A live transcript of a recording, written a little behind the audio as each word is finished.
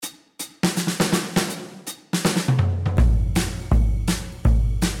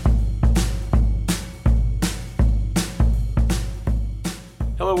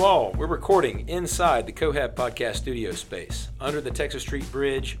Hello all, we're recording inside the Cohab Podcast studio space, under the Texas Street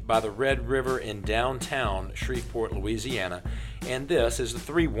Bridge, by the Red River in downtown Shreveport, Louisiana, and this is the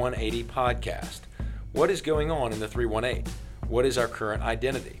 3180 Podcast. What is going on in the 318? What is our current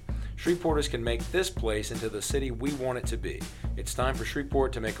identity? Shreveporters can make this place into the city we want it to be. It's time for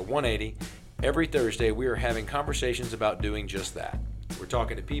Shreveport to make a 180. Every Thursday we are having conversations about doing just that. We're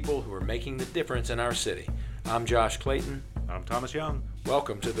talking to people who are making the difference in our city. I'm Josh Clayton. I'm Thomas Young.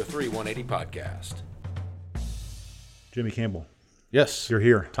 Welcome to the 3180 Podcast. Jimmy Campbell. Yes. You're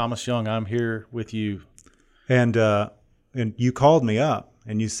here. Thomas Young, I'm here with you. And you called me up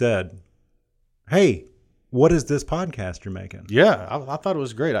and you said, hey, what is this podcast you're making? Yeah, I thought it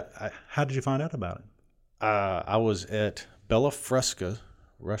was great. How did you find out about it? I was at Bella Fresca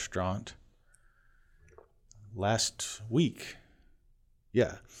restaurant last week.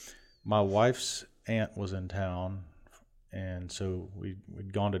 Yeah. My wife's aunt was in town, and so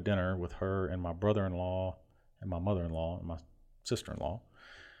we'd gone to dinner with her and my brother-in-law and my mother-in-law and my sister-in-law.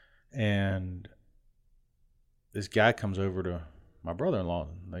 And this guy comes over to my brother-in-law,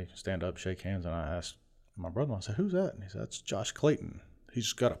 and they stand up, shake hands, and I asked my brother-in-law, I said, who's that? And he said, that's Josh Clayton.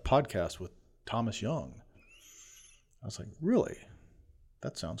 He's got a podcast with Thomas Young. I was like, really?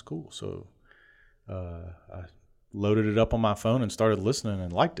 That sounds cool. So I loaded it up on my phone and started listening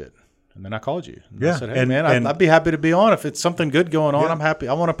and liked it. And then I called you. And I said, hey, man, I'd be happy to be on. If it's something good going on, I'm happy.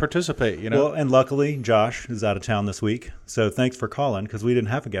 I want to participate, you know. Well, and luckily, Josh is out of town this week. So thanks for calling, because we didn't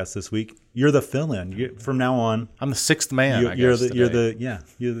have a guest this week. You're the fill-in. From now on. I'm the sixth man, you're the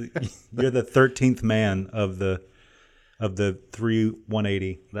 13th man of the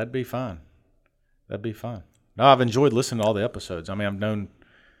 3180. That'd be fine. No, I've enjoyed listening to all the episodes. I mean, I've known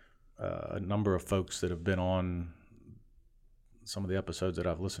a number of folks that have been on some of the episodes that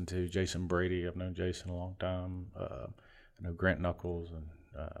I've listened to. Jason Brady, I've known Jason a long time. I know Grant Knuckles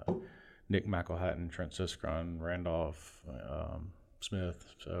and Nick McElhatton, Trent Siskron, Randolph Smith.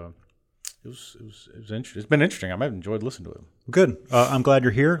 So it was interesting. It's been interesting. I've enjoyed listening to it. Good. I'm glad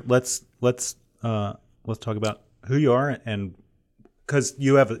you're here. Let's talk about who you are, and because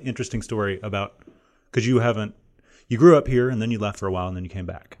you have an interesting story about, because you grew up here and then you left for a while and then you came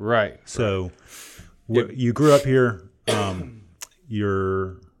back. Right. So you grew up here.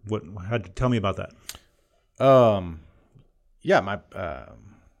 Tell me about that. Yeah, I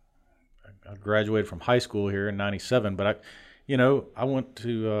graduated from high school here in '97, but I went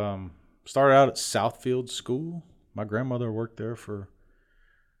to started out at Southfield School. My grandmother worked there for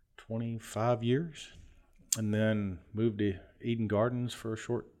 25 years, and then moved to Eden Gardens for a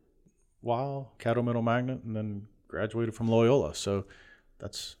short while, Caddo Middle Magnet, and then graduated from Loyola. So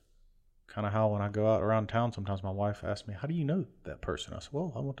that's kind of how, when I go out around town, sometimes my wife asks me, how do you know that person? I said,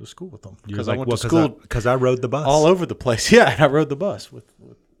 well, I went to school with them. Because I went to school. Because I rode the bus. All over the place. Yeah, and I rode the bus with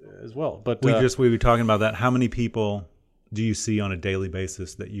as well. But we were talking about that. How many people do you see on a daily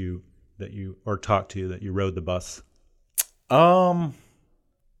basis that you or talk to that you rode the bus? I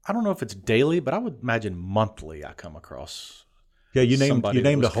don't know if it's daily, but I would imagine monthly I come across. Yeah, you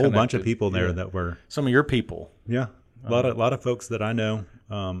named a whole bunch of people there that were some of your people. Yeah, a lot of folks that I know.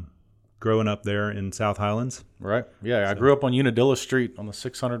 Growing up there in South Highlands. Right. Yeah, I grew up on Unadilla Street, on the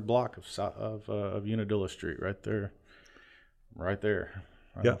 600 block of Unadilla Street, right there.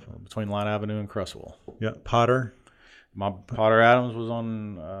 Yeah. Between Line Avenue and Cresswell. Yeah. Potter. My Potter Adams was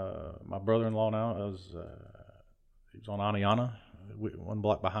on, my brother-in-law now, he was on Aniana, one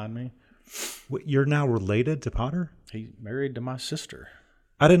block behind me. You're now related to Potter? He's married to my sister.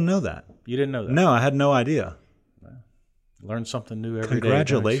 I didn't know that. You didn't know that? No, I had no idea. Learn something new every day.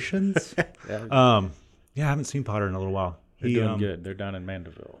 Congratulations. Yeah, I haven't seen Potter in a little while. They're doing good. They're down in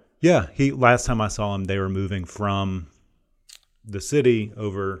Mandeville. Yeah, last time I saw him, they were moving from the city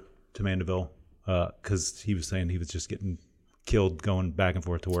over to Mandeville because he was saying he was just getting killed going back and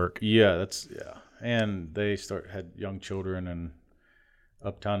forth to work. Yeah, and they had young children, and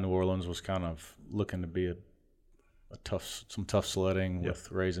uptown New Orleans was kind of looking to be some tough sledding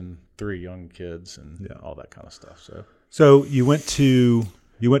with raising 3 young kids and all that kind of stuff. So you went to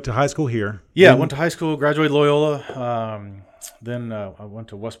high school here? Yeah, I went to high school, graduated Loyola. Then I went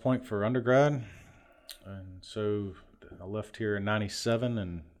to West Point for undergrad, and so I left here in '97.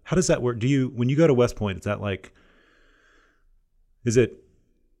 And how does that work? When you go to West Point, is that like? Is it?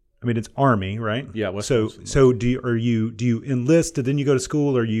 I mean, it's Army, right? Yeah. West Point. So do you enlist and then you go to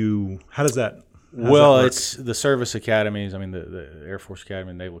school, or how does that? Well, it's the service academies. I mean, the Air Force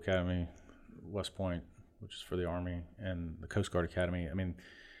Academy, Naval Academy, West Point, which is for the Army, and the Coast Guard Academy. I mean,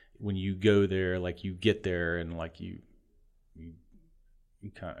 when you go there, like you get there and like you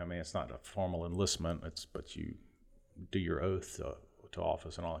kind of, I mean, it's not a formal enlistment. But you do your oath to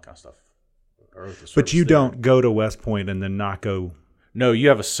office and all that kind of stuff. Or oath of But service you there. don't go to West Point and then not go. No, you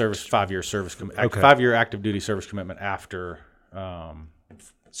have a 5-year service, Okay. 5-year active duty service commitment after,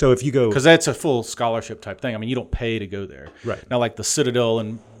 So if you go, because that's a full scholarship type thing. I mean, you don't pay to go there. Right. Now, like the Citadel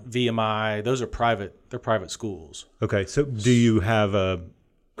and VMI, those are private. They're private schools. okay, so do you have a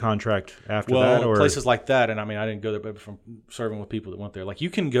contract after Well, that, or places like that, and I mean, I didn't go there, but from serving with people that went there, like you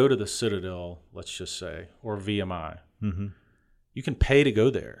can go to the Citadel, let's just say, or VMI. Mm-hmm. You can pay to go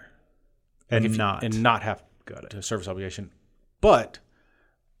there and if you- not and not have to service obligation. But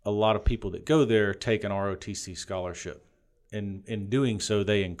a lot of people that go there take an ROTC scholarship. In doing so,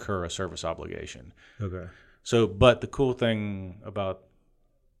 they incur a service obligation. Okay. So, but the cool thing about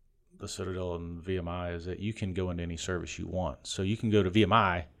the Citadel and VMI is that you can go into any service you want. So you can go to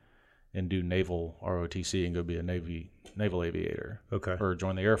VMI and do naval ROTC and go be a naval aviator. Okay. Or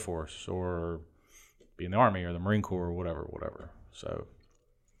join the Air Force or be in the Army or the Marine Corps or whatever. So.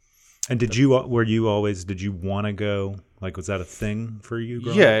 And did you want to go? Like, was that a thing for you?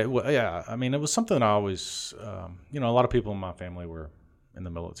 Growing Yeah, up? yeah. I mean, it was something I always, a lot of people in my family were in the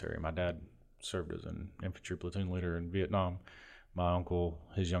military. My dad served as an infantry platoon leader in Vietnam. My uncle,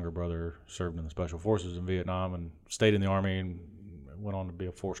 his younger brother, served in the Special Forces in Vietnam and stayed in the Army and went on to be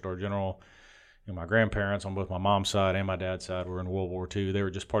a 4-star general. And my grandparents on both my mom's side and my dad's side were in World War II. They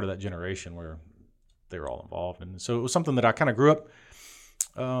were just part of that generation where they were all involved. And so it was something that I kind of grew up,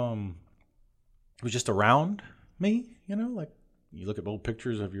 it was just around me, like you look at old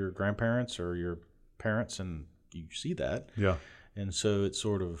pictures of your grandparents or your parents and you see that. Yeah. And so it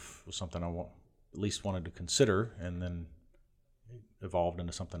sort of was something I at least wanted to consider, and then it evolved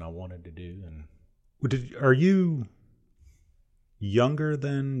into something I wanted to do. And Are you younger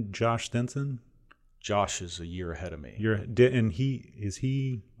than Josh Stinson? Josh is a year ahead of me. And is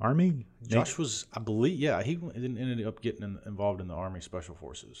he Army? Josh was, I believe, yeah, he ended up getting involved in the Army Special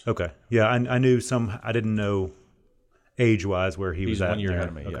Forces. Okay. Yeah, I knew some. I didn't know age-wise where he was He's at. 1 year there. ahead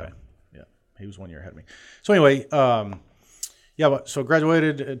of me. Okay. Yeah. He was 1 year ahead of me. So anyway, so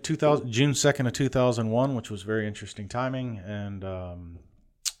graduated in June 2nd of 2001, which was very interesting timing, and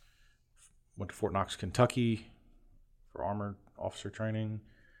went to Fort Knox, Kentucky for armored officer training.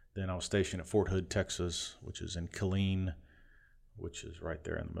 Then I was stationed at Fort Hood, Texas, which is in Killeen, which is right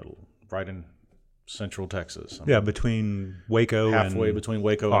there in the middle, right in central Texas. Between Waco halfway and between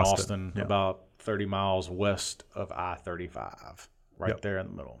Waco and Austin, Yeah. about 30 miles west of I-35, right Yep. there in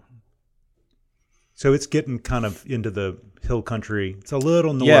the middle. So it's getting kind of into the hill country. It's a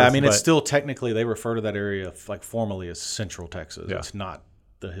little north. Yeah, I mean, but it's still technically, they refer to that area like formally as Central Texas. Yeah. It's not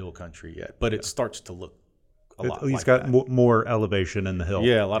the hill country yet, but it starts to look a lot It's like got that. more elevation in the hill.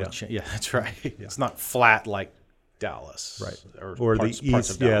 Yeah, a lot of yeah, that's right. It's not flat like Dallas, Right. Or Or parts the east.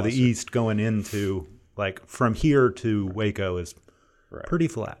 of Yeah, Dallas. the east going into like from here to Waco is Right. pretty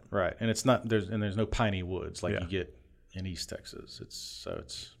flat. Right, and it's not there's no piney woods like Yeah. you get in East Texas. It's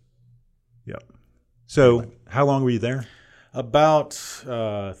Yep. So how long were you there? about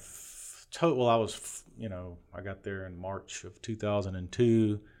total. I was I got there in March of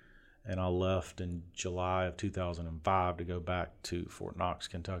 2002, and I left in July of 2005 to go back to Fort Knox,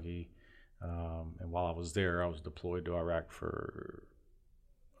 Kentucky. And while I was there, I was deployed to Iraq for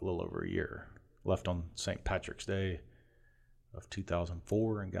a little over a year. Left on St. Patrick's Day of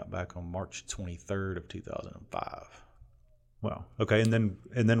 2004 and got back on March 23rd of 2005. Wow. Okay. And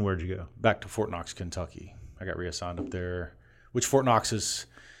then where'd you go? Back to Fort Knox, Kentucky. I got reassigned up there, which Fort Knox is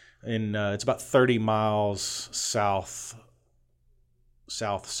it's about 30 miles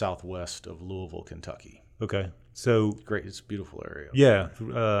southwest of Louisville, Kentucky. Okay. So Great, it's a beautiful area. yeah,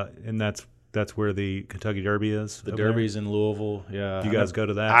 and that's where the Kentucky Derby is. The over there? Derby's in Louisville. Yeah, You guys go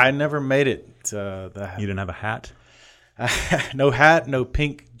to that? I never made it. You didn't have a hat? No hat, no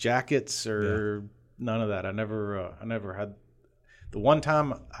pink jackets, or none of that. I never had. The one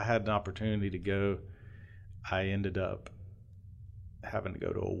time I had an opportunity to go, I ended up having to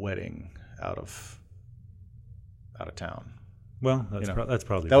go to a wedding out of town. Well, that's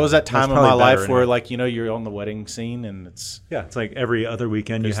probably That was that time that's in my probably life better where, anyway. you're on the wedding scene, and it's It's like every other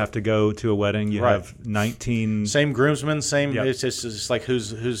weekend you have to go to a wedding. You Right. have 19. same groomsmen, same. Yep. It's just like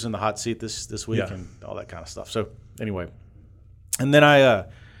who's in the hot seat this week Yeah. and all that kind of stuff. So anyway, and then I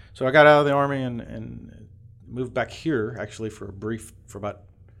got out of the Army and moved back here actually for about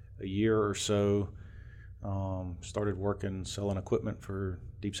a year or so. Started working selling equipment for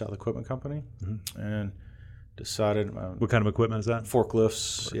Deep South Equipment Company, and decided What kind of equipment is that?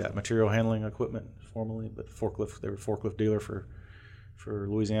 forklifts, material handling equipment formerly, but they were a forklift dealer for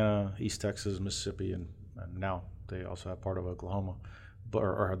Louisiana, East Texas, Mississippi, and now they also have part of Oklahoma,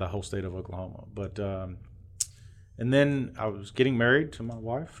 or the whole state of Oklahoma. But And then I was getting married to my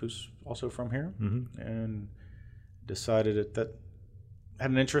wife, who's also from here, and decided that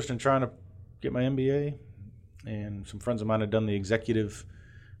had an interest in trying to get my MBA. And some friends of mine had done the executive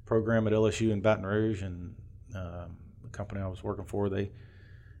program at LSU in Baton Rouge, and the company I was working for, they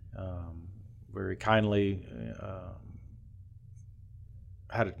very kindly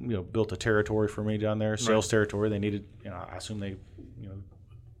had built a territory for me down there, sales territory. They needed, I assume they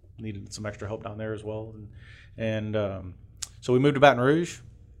needed some extra help down there as well, and so we moved to Baton Rouge.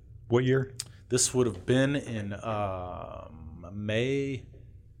 What year? This would have been in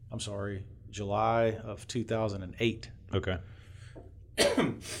July of 2008. Okay.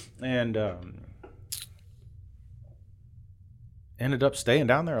 And ended up staying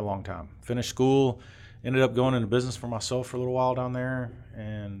down there a long time. Finished school, ended up going into business for myself for a little while down there,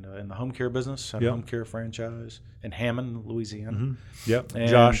 and in the home care business, had a home care franchise in Hammond, Louisiana. Yep.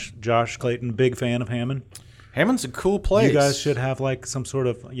 And Josh Clayton, big fan of Hammond. Hammond's a cool place. You guys should have like some sort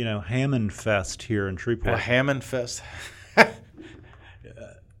of Hammond Fest here in Shreveport. A Hammond Fest.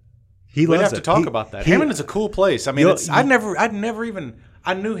 We'd have to talk about that. Hammond is a cool place. I mean,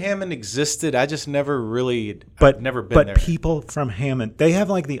 I knew Hammond existed. I just never really, never been there. But people from Hammond, they have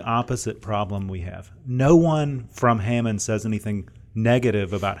like the opposite problem we have. No one from Hammond says anything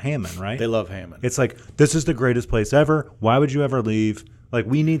negative about Hammond, right? They love Hammond. It's like, this is the greatest place ever. Why would you ever leave? Like,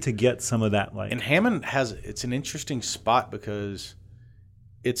 we need to get some of that. Like, and Hammond it's an interesting spot because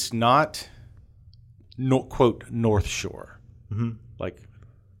it's not, quote, North Shore.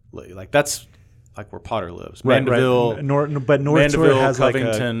 Like that's like where Potter lives. Mandeville, right. But North Shore has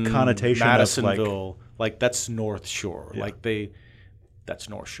Covington, like a connotation Madisonville. of like that's North Shore. Yeah. That's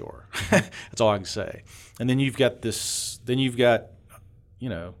North Shore. That's all I can say. And then you've got 50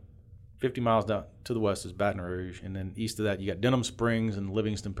 miles down to the west is Baton Rouge, and then east of that you got Denham Springs and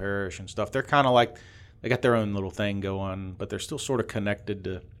Livingston Parish and stuff. They're kind of like they got their own little thing going, but they're still sort of connected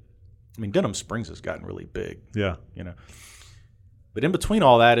to. I mean, Denham Springs has gotten really big. Yeah, But in between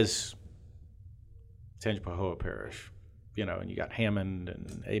all that is Tangipahoa Parish, and you got Hammond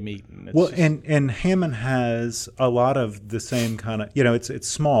and Amite. And Hammond has a lot of the same kind of, it's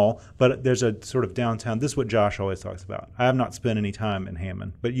small, but there's a sort of downtown. This is what Josh always talks about. I have not spent any time in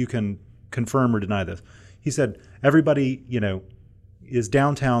Hammond, but you can confirm or deny this. He said everybody, is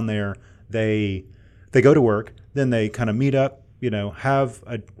downtown there. They go to work, then they kind of meet up, have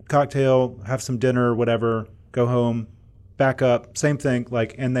a cocktail, have some dinner, whatever, go home, back up, same thing,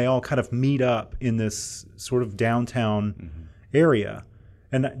 and they all kind of meet up in this sort of downtown area.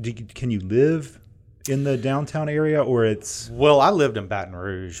 And can you live in the downtown area, or it's? Well, I lived in Baton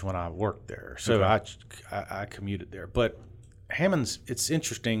Rouge when I worked there, so I commuted there. But Hammond's, it's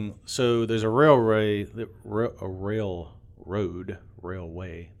interesting. So there's a railway that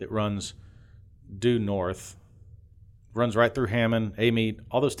runs due north, runs right through Hammond, Amite,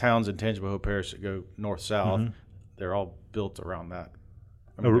 all those towns in Tangipahoa Parish that go north-south. They're all built around that.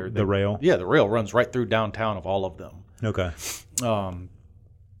 I mean, the rail? Yeah, the rail runs right through downtown of all of them. Okay.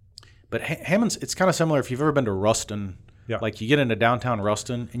 But Hammond's, it's kind of similar if you've ever been to Ruston. Yeah. Like you get into downtown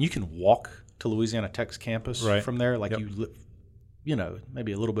Ruston and you can walk to Louisiana Tech's campus from there. Like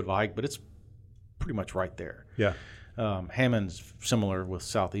maybe a little bit of a hike, but it's pretty much right there. Yeah. Hammond's similar with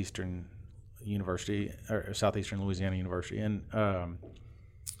Southeastern University or Southeastern Louisiana University, and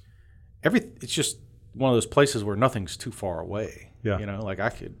it's just one of those places where nothing's too far away. Yeah.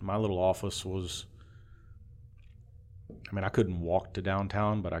 My little office was, I couldn't walk to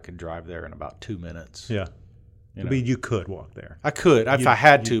downtown, but I could drive there in about 2 minutes. Yeah. I mean, you could walk there. I could if I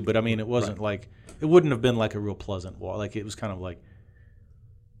had to, but it wasn't like, it wouldn't have been like a real pleasant walk. Like it was kind of like,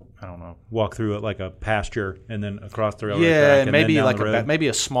 I don't know. Walk through it like a pasture and then across the railroad track. And maybe then like maybe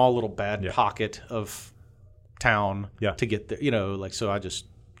a small little bad pocket of town to get there. So I just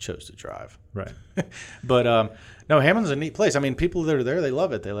chose to drive. Right. But no, Hammond's a neat place. I mean, people that are there, they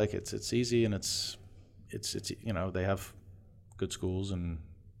love it. They like it. It's easy and it's they have good schools and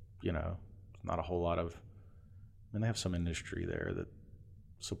not a whole lot of. They have some industry there that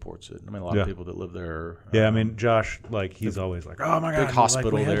supports it. A lot of people that live there. Yeah, Josh, he's always like, oh my God, big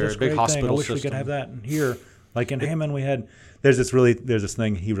hospital there, big hospital I wish system. we could have that here. Like in Hammond, there's this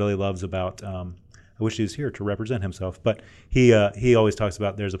thing he really loves about. I wish he was here to represent himself, but he always talks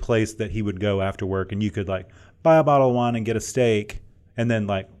about there's a place that he would go after work, and you could buy a bottle of wine and get a steak, and then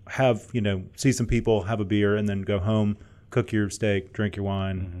have see some people, have a beer, and then go home, cook your steak, drink your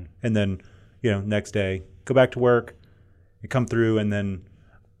wine, and then next day go back to work, and come through, and then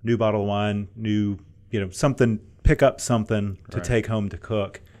new bottle of wine, new something, pick up something to take home to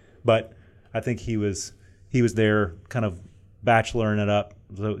cook. But I think he was there kind of bacheloring it up,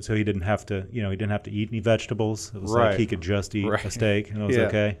 so he didn't have to, he didn't have to eat any vegetables. It was like he could just eat a steak, and it was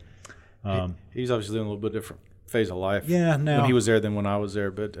okay. He's obviously in a little bit different phase of life. Yeah, now when he was there than when I was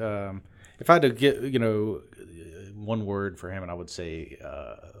there. But if I had to get, one word for him, and I would say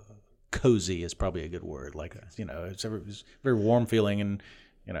cozy is probably a good word. Like, it's very warm feeling, and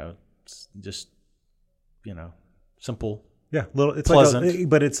it's just simple. Yeah, it's pleasant,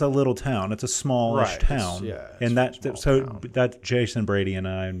 but it's a little town. It's a smallish town. And that Jason Brady and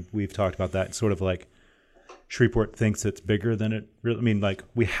I, and we've talked about that. Sort of like Shreveport thinks it's bigger than it really. I mean, like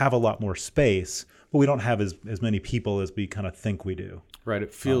we have a lot more space, but we don't have as many people as we kind of think we do. Right.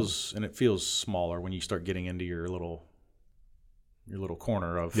 It feels and it feels smaller when you start getting into your little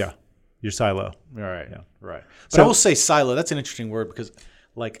corner of your silo. All right. Yeah. Right. But I will say silo. That's an interesting word because,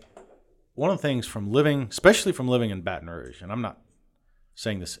 like, one of the things especially from living in Baton Rouge, and I'm not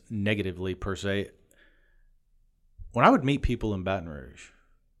saying this negatively per se, when I would meet people in Baton Rouge,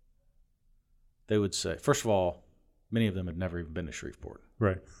 they would say, first of all, many of them had never even been to Shreveport.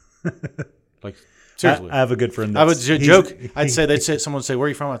 Right. Like, seriously. I have a good friend. I would joke. Someone would say, where are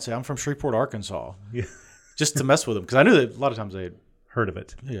you from? I'd say, I'm from Shreveport, Arkansas. Yeah. Just to mess with them. Because I knew that a lot of times they had heard of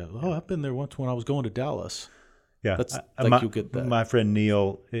it. Yeah. Oh, I've been there once when I was going to Dallas. Yeah, that's you'll get that. My friend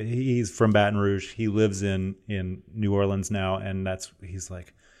Neil, he's from Baton Rouge. He lives in New Orleans now, and he's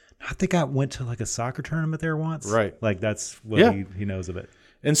like, I think I went to like a soccer tournament there once. Right, like that's what he knows of it.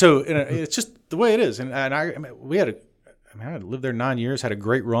 And so it's just the way it is. And I lived there 9 years, had a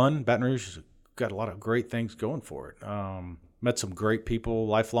great run. Baton Rouge got a lot of great things going for it. Met some great people,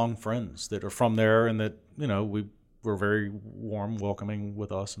 lifelong friends that are from there, and that we were very warm, welcoming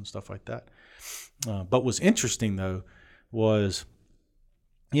with us and stuff like that. But what's interesting though was,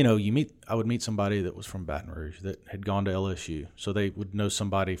 I would meet somebody that was from Baton Rouge that had gone to LSU, so they would know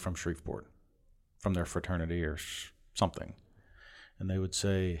somebody from Shreveport, from their fraternity or something, and they would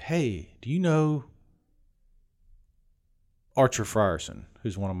say, "Hey, do you know Archer Frierson,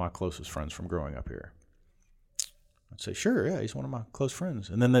 who's one of my closest friends from growing up here?" I'd say, "Sure, yeah, he's one of my close friends."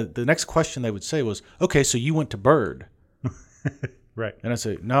 And then the next question they would say was, "Okay, so you went to Byrd?" Right. And I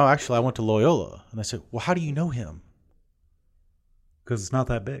say, "No, actually, I went to Loyola." And they say, "Well, how do you know him?" Because it's not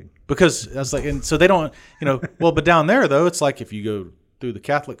that big. Because I was like, and so they don't, well, but down there though, it's like if you go through the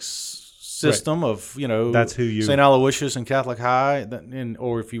Catholic system of, that's who you, St. Aloysius and Catholic High,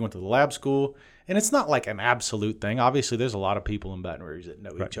 or if you went to the lab school, and it's not like an absolute thing. Obviously, there's a lot of people in Baton Rouge that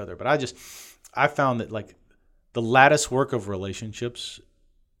know each other, but I found that like the lattice work of relationships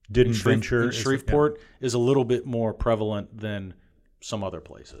in Shreveport is a little bit more prevalent than some other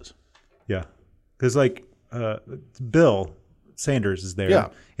places. Yeah. Because like Bill Sanders is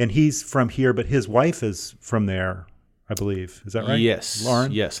there, and he's from here, but his wife is from there, I believe. Is that right? Yes.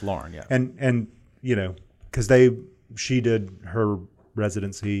 Lauren? Yes, Lauren, yeah. And because she did her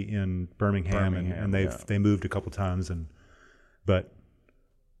residency in Birmingham and they moved a couple times, but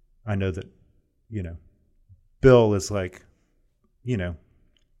I know that, Bill is like,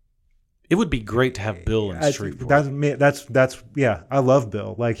 it would be great to have Bill in Shreveport. That's I love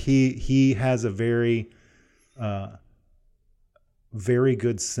Bill. Like he has a very, very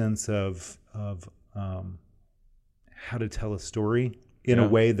good sense of how to tell a story in a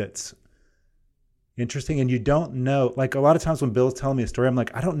way that's interesting. And you don't know, like a lot of times when Bill's telling me a story, I'm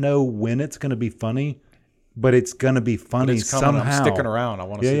like, I don't know when it's going to be funny, but it's going to be funny somehow. I'm sticking around. I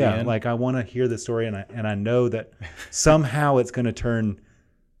want to see the end. Like I want to hear the story, and I know that somehow it's going to turn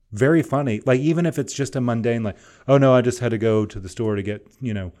very funny. Like even if it's just a mundane, like, oh no, I just had to go to the store to get,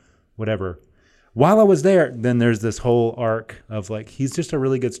 whatever. While I was there, then there's this whole arc of like, he's just a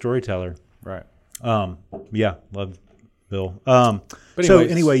really good storyteller. Right. Love Bill. So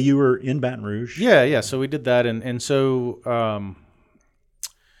anyway, you were in Baton Rouge. Yeah. So we did that. And so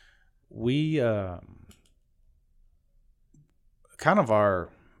we kind of our,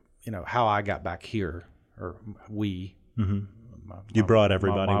 how I got back here, or we, you brought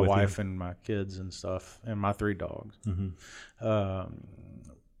everybody my with wife you. And my kids and stuff, and my 3 dogs.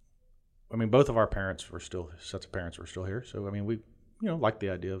 Both of our sets of parents were still here. So, we, liked the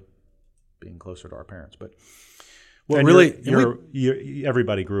idea of being closer to our parents. But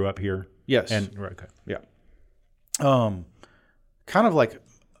everybody grew up here. Yes. Okay. Yeah. Kind of like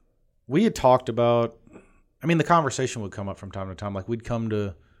we had talked about, the conversation would come up from time to time. Like we'd come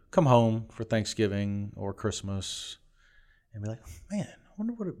home for Thanksgiving or Christmas and be like, man, I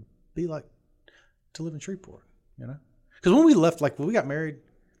wonder what it'd be like to live in Shreveport, Because when we left, like when we got married,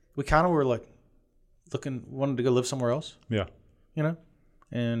 we kind of were like wanted to go live somewhere else. Yeah.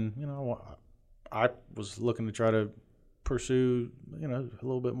 And, I was looking to try to pursue, a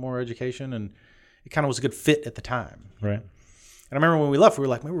little bit more education, and it kind of was a good fit at the time. Right. I remember when we left, we were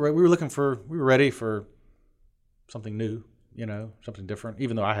like, we were ready for something new, something different.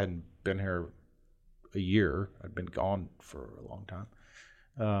 Even though I hadn't been here a year, I'd been gone for a long time.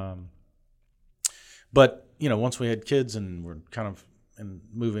 But once we had kids and we're kind of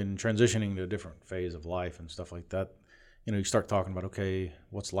transitioning to a different phase of life and stuff like that, you start talking about, okay,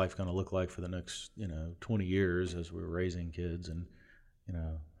 what's life going to look like for the next 20 years as we're raising kids, and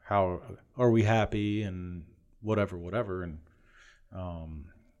how are we happy and whatever. And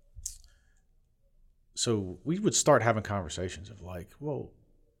so we would start having conversations of like, well,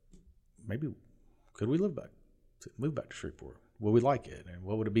 maybe could we move back to Shreveport? Would we like it, and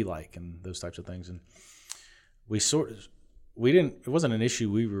what would it be like, and those types of things. And it wasn't an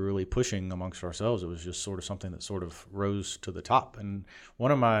issue we were really pushing amongst ourselves. It was just sort of something that sort of rose to the top. And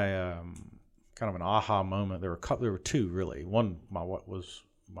one of my kind of an aha moment, there were two really. One, my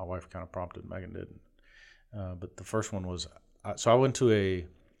wife kind of prompted, Megan did. But the first one was, so I went to a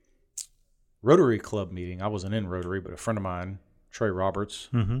Rotary Club meeting. I wasn't in Rotary, but a friend of mine, Trey Roberts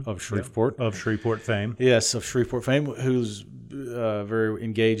of Shreveport. Of Shreveport fame. Yes, of Shreveport fame, who's very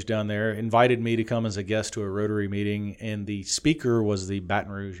engaged down there, invited me to come as a guest to a Rotary meeting, and the speaker was the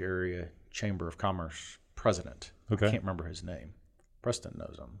Baton Rouge Area Chamber of Commerce president. Okay. I can't remember his name. Preston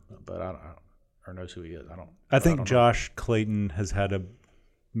knows him, but I don't or knows who he is. I think Josh Clayton has had a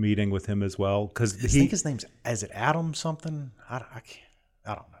meeting with him as well, because I think his name's, is it Adam something? I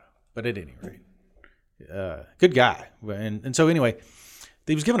don't know, but at any rate. Good guy. And so anyway,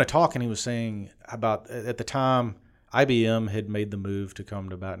 he was giving a talk, and he was saying about, at the time, IBM had made the move to come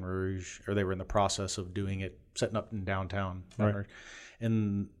to Baton Rouge, or they were in the process of doing it, setting up in downtown Baton Rouge.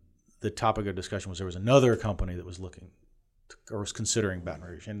 And the topic of discussion was there was another company that was was considering Baton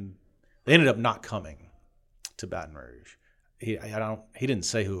Rouge, and they ended up not coming to Baton Rouge. He didn't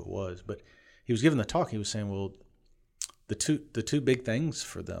say who it was, but he was giving the talk. He was saying, well, the two big things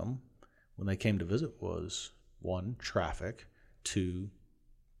for them when they came to visit was, one, traffic, two,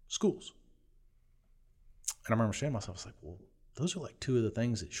 schools. And I remember saying to myself, I was like, well, those are like two of the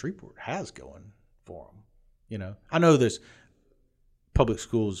things that Shreveport has going for them. I know there's public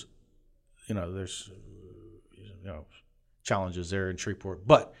schools, there's challenges there in Shreveport,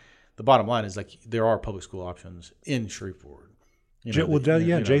 but the bottom line is, like, there are public school options in Shreveport.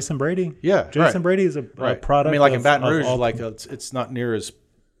 Jason Brady. Yeah, Jason Brady is a product. I mean, like in Baton Rouge, it's not near as,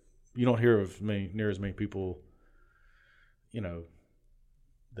 you don't hear of near as many people,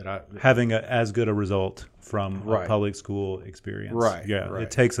 that having as good a result from a public school experience. Right. Yeah. Right.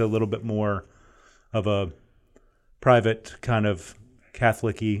 It takes a little bit more of a private kind of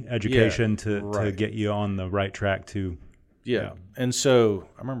Catholic-y education to get you on the right track to. Yeah. And so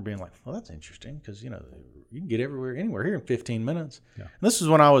I remember being like, well, that's interesting, because, you can get anywhere here in 15 minutes. Yeah. And this is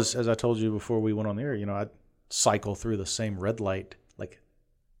when I was, as I told you before we went on the air, I'd cycle through the same red light like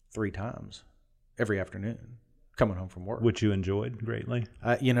 3 times every afternoon coming home from work. Which you enjoyed greatly.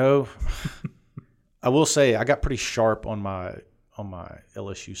 I will say I got pretty sharp on my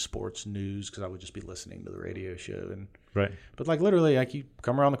LSU sports news, because I would just be listening to the radio show. And right. But like literally, like, you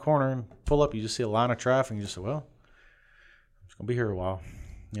come around the corner and pull up, you just see a line of traffic, and you just say, well, I'm just going to be here a while,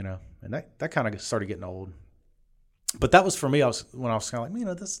 And that kind of started getting old. But that was for me, when I was kind of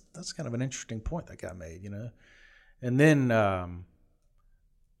like, that's kind of an interesting point that got made, And then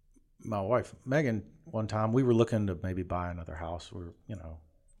my wife, Megan, one time we were looking to maybe buy another house. We were,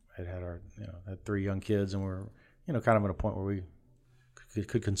 had our, had 3 young kids, and we were, kind of at a point where we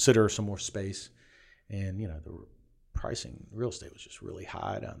could consider some more space. And, the pricing, real estate was just really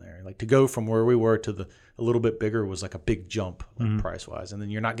high down there. Like, to go from where we were to a little bit bigger was like a big jump, price wise. And then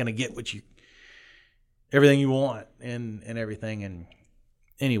you're not going to get everything you want and everything. And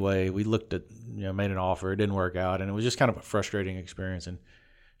anyway, we looked at, made an offer. It didn't work out, and it was just kind of a frustrating experience. And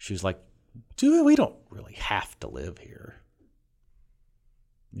she was like, dude, we don't really have to live here,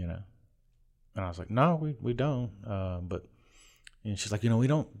 And I was like, no, we don't. And she's like, we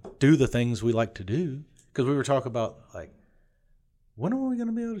don't do the things we like to do. Because we were talking about, like, when are we going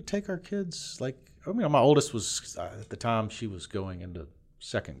to be able to take our kids? Like, my oldest was, at the time, she was going into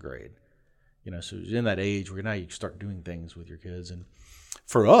 2nd grade. So it was in that age where now you start doing things with your kids. And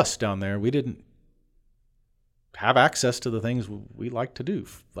for us down there, we didn't have access to the things we like to do.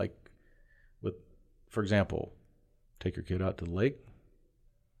 Like, for example, take your kid out to the lake.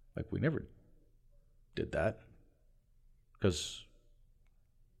 Like, we never did that because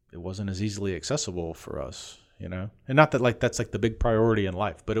it wasn't as easily accessible for us, And not that, like, that's like the big priority in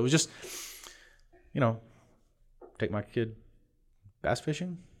life, but it was just, take my kid bass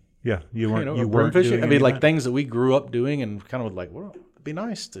fishing. Yeah, you weren't worm fishing. doing I mean, like, things that we grew up doing, and kind of like, well, it'd be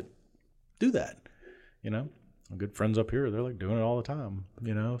nice to do that, good friends up here, they're like doing it all the time,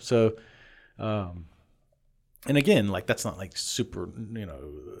 you know? So, and again, like that's not like super, you know,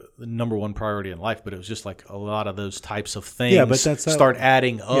 the number one priority in life, but it was just like a lot of those types of things Yeah, but that's how- start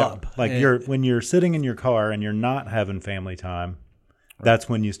adding up. Like when you're sitting in your car and you're not having family time, that's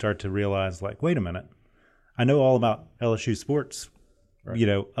when you start to realize, like, wait a minute, I know all about LSU sports, you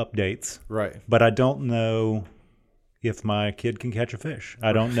know, updates, Right. but I don't know if my kid can catch a fish.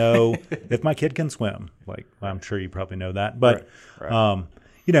 I don't know if my kid can swim. Like, I'm sure you probably know that, but Right.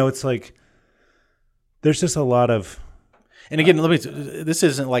 you know, it's like there's just a lot of. And again, this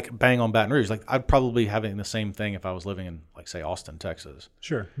isn't like bang on Baton Rouge. Like I'd probably having the same thing if I was living in, like, say, Austin, Texas.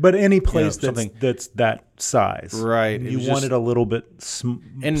 Sure, but any place something- that's that size, Right. It You was wanted just- a little bit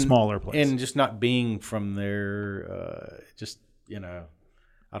smaller place, And just not being from there, just, you know,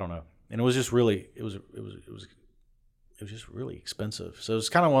 I don't know. And it was just really, it was just really expensive. So it was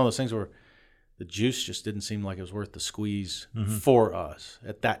kind of one of those things where the juice just didn't seem like it was worth the squeeze for us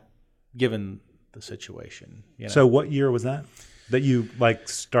at that, given the situation. You know? So what year was that you like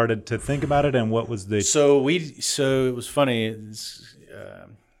started to think about it, and what was the? So it was funny. It's,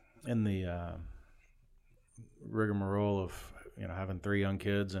 in the rigmarole of, you know, having 3 young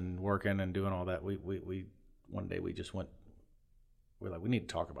kids and working and doing all that, we one day we just went. We're like, we need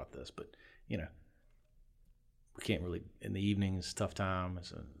to talk about this, but, you know, we can't really in the evenings, tough time.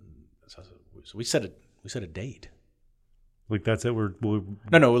 So we set a date. Like that's it. We're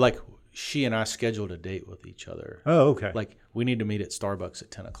No, like she and I scheduled a date with each other. oh, okay. Like we need to meet at Starbucks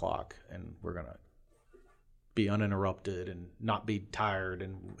at 10 o'clock, and we're gonna be uninterrupted and not be tired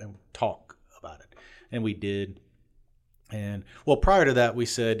and talk about it. And we did. And well, prior to that, we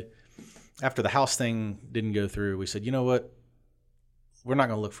said, after the house thing didn't go through, we said, you know what? We're not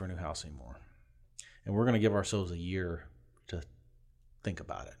going to look for a new house anymore. And we're going to give ourselves a year to think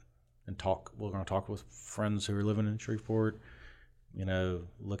about it and talk. We're going to talk with friends who are living in Shreveport, you know,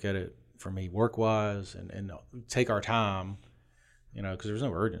 look at it for me work-wise and take our time, you know, because there was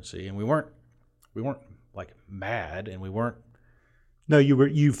no urgency. And we weren't like mad, and we weren't. No,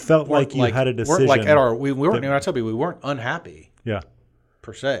 you felt like you had a decision. Weren't like at our, we weren't, I tell you, we weren't unhappy. Yeah.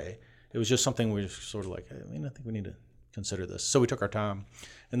 Per se. It was just something we were sort of like, I mean, I think we need to consider this. So we took our time.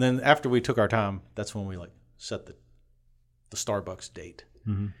 And then after we took our time, that's when we like set the Starbucks date.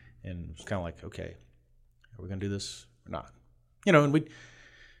 Mm-hmm. And it was kind of like, okay, are we going to do this or not? You know, and we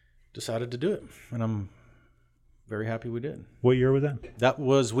decided to do it. And I'm very happy we did. What year was that? That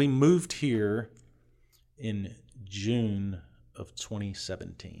was, we moved here in June of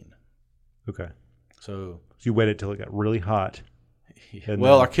 2017. Okay. So you waited till it got really hot.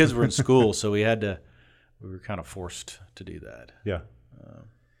 Well, our kids were in school, so we were kind of forced to do that. Yeah.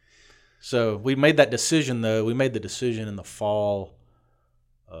 So we made that decision, though. We made the decision in the fall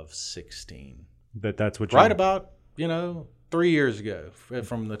of 16. That's what you right about, 3 years ago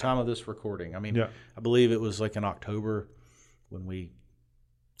from the time of this recording. I mean, yeah. I believe it was like in October when we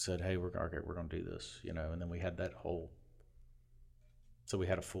said, hey, we're going to do this, and then we had that whole, so we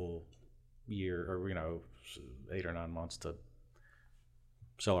had a full year or, 8 or 9 months to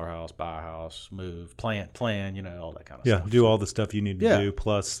sell our house, buy a house, move, plan, all that kind of stuff. Yeah, do all the stuff you need to Yeah. do,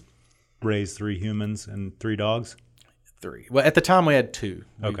 plus raise 3 humans and 3 dogs. 3. Well, at the time we had 2.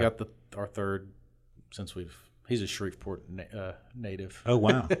 We Okay. got our third since he's a Shreveport native. Oh,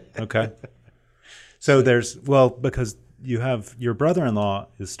 wow. Okay. So because you have your brother-in-law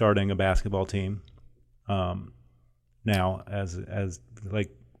is starting a basketball team now as like.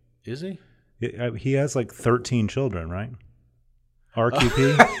 Is he? He has like 13 children, right?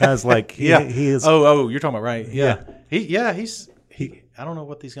 RQP has like he is. Oh, you're talking about right? Yeah. Yeah. He's I don't know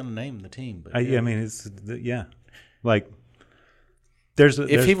what he's going to name the team, but I mean, it's like there's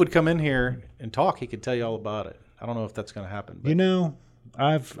if he would come in here and talk, he could tell you all about it. I don't know if that's going to happen. But.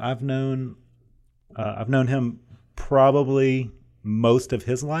 I've known him probably most of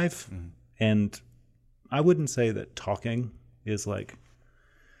his life, and I wouldn't say that talking is like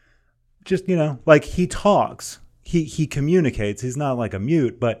just like he talks. He communicates. He's not like a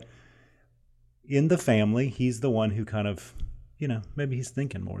mute, but in the family, he's the one who kind of, maybe he's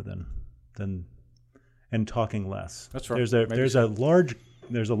thinking more than and talking less. That's right. There's a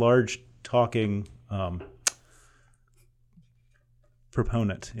large talking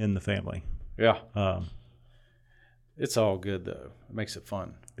proponent in the family. Yeah. It's all good though. It makes it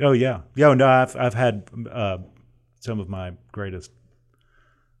fun. Oh yeah. Yeah. No, I've had some of my greatest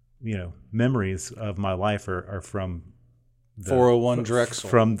memories of my life are from the 401 Drexel.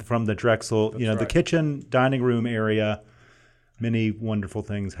 From the Drexel, That's right. The kitchen, dining room area. Many wonderful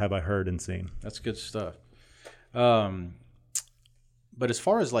things have I heard and seen. That's good stuff. But as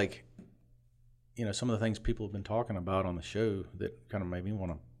far as like some of the things people have been talking about on the show that kind of made me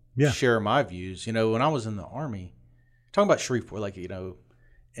want to Yeah. share my views. When I was in the Army, talking about Shreveport,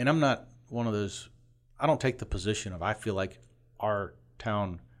 and I'm not one of those, I don't take the position of I feel like our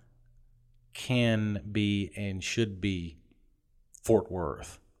town can be and should be Fort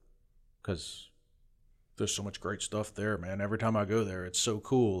Worth, because there's so much great stuff there, man. Every time I go there, it's so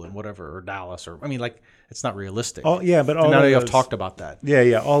cool and whatever, or Dallas, or it's not realistic. But all and now of you have those- talked about that.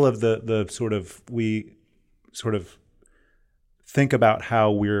 Yeah. All of the sort of, we sort of think about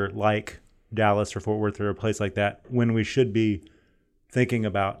how we're like Dallas or Fort Worth or a place like that, when we should be thinking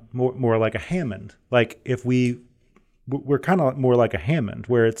about more like a Hammond. Like if we're kind of more like a Hammond,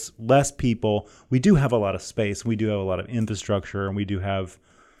 where it's less people. We do have a lot of space. We do have a lot of infrastructure, and we do have,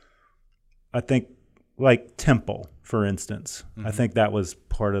 I think, like Temple, for instance. Mm-hmm. I think that was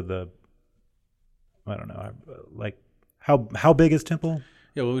part of the, I don't know, like how big is Temple?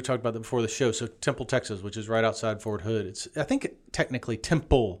 Yeah, well, we talked about that before the show. So Temple, Texas, which is right outside Fort Hood. I think technically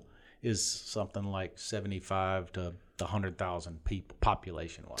Temple is something like 75 to 100,000 people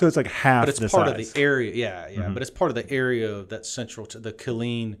population-wise. So it's like half but it's the part size. of the area. Yeah. Mm-hmm. But it's part of the area of that central to the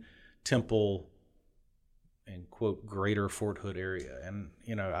Killeen, Temple, and quote greater Fort Hood area. And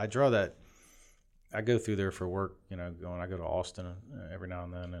I draw that. I go through there for work. I go to Austin every now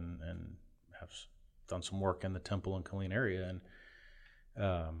and then, and have done some work in the Temple and Killeen area.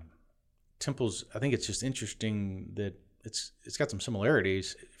 And Temple's, I think it's just interesting that it's got some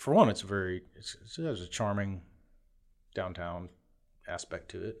similarities. For one, it has a charming downtown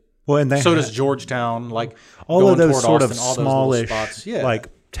aspect to it. Well, and So does Georgetown. Like all of going those toward sort Austin, of all those little smallish, spots. Yeah. like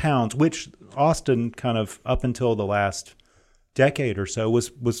towns, which Austin kind of up until the last decade or so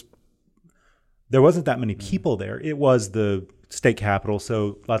was there wasn't that many people there. It was the state capital,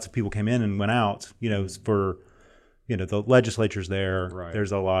 so lots of people came in and went out. For the legislature's there. Right.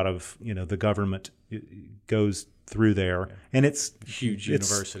 There's a lot of the government goes through there, and it's huge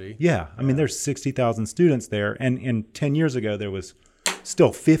university. Yeah, I mean, there's 60,000 students there, and 10 years ago there was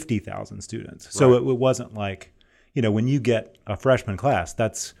still 50,000 students. So Right. it wasn't like, when you get a freshman class,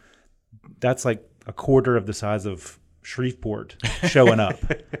 that's like a quarter of the size of Shreveport showing up.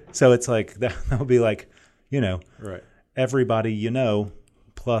 So it's like that'll be like, Right. everybody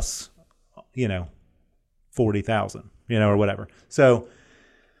plus 40,000, or whatever. So,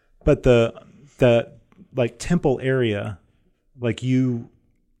 but the like Temple area, like you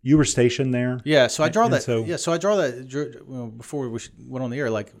were stationed there. Yeah, so I draw And that. so- So I draw that before we went on the air.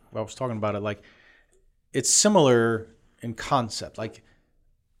 Like I was talking about it, like it's similar in concept. Like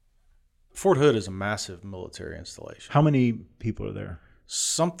Fort Hood is a massive military installation. How many people are there?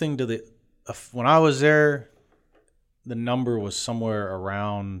 Something to the when I was there, the number was somewhere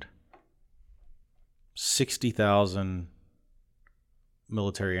around 60,000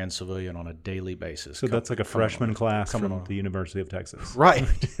 military and civilian on a daily basis. So that's like a freshman class coming from on. the University of Texas. Right,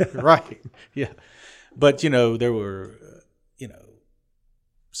 right, yeah. But there were,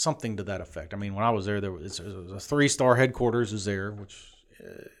 something to that effect. I mean, when I was there, there was a 3-star headquarters is there, which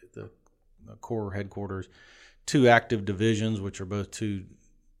the Corps headquarters, 2 active divisions, which are both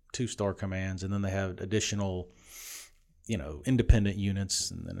 2-star commands, and then they have additional, independent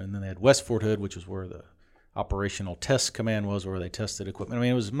units, and then they had West Fort Hood, which is where the operational test command was, where they tested equipment. I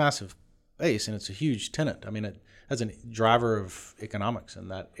mean, it was a massive base, and it's a huge tenant. I mean, it has a driver of economics in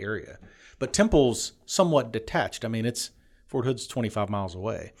that area. But Temple's somewhat detached. I mean, Fort Hood's 25 miles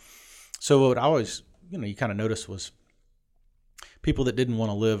away. So what I always, you kind of noticed was people that didn't want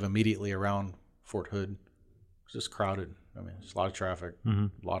to live immediately around Fort Hood. It was just crowded. I mean, there's a lot of traffic, a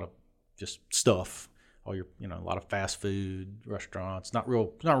lot of just stuff. A lot of fast food restaurants. Not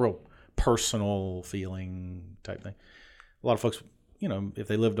real personal feeling type thing. A lot of folks, if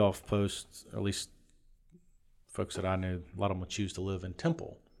they lived off post, or at least folks that I knew, a lot of them would choose to live in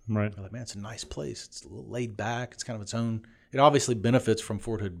Temple. Right. They're like, man, it's a nice place. It's a little laid back. It's kind of its own. It obviously benefits from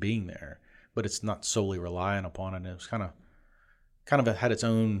Fort Hood being there, but it's not solely reliant upon it. And it was kind of had its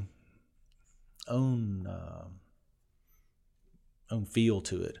own feel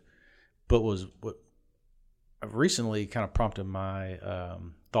to it. But what I've recently kind of prompted my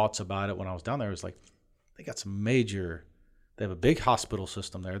thoughts about it when I was down there was like, they have a big hospital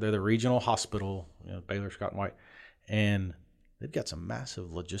system there. They're the regional hospital, Baylor, Scott and White, and they've got some massive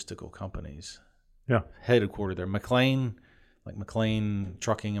logistical companies. Yeah. Headquartered there. McLean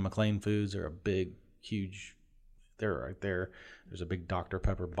Trucking and McLean Foods are a big, huge, they're right there. There's a big Dr.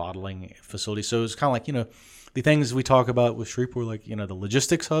 Pepper bottling facility. So it's kind of like, the things we talk about with Shreveport, like, the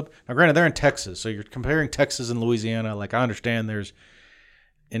logistics hub. Now, granted, they're in Texas, so you're comparing Texas and Louisiana. Like, I understand there's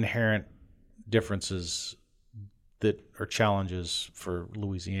inherent differences that are challenges for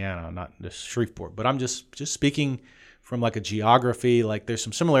Louisiana, not just Shreveport. But I'm just speaking from like a geography. Like there's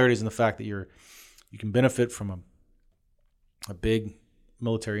some similarities in the fact that you can benefit from a big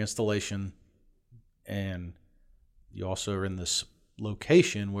military installation, and you also are in this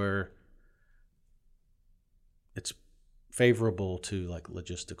location where it's favorable to like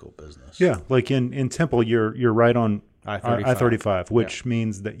logistical business. Yeah, like in Temple, you're right on I-35, which Yeah.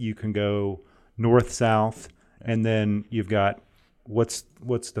 means that you can go north south, and then you've got what's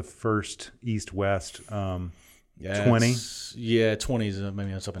the first east west 20? Yeah, 20 is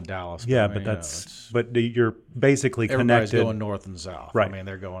maybe that's up in Dallas. Yeah, I mean, but you're basically everybody's connected. going north and south. Right. I mean,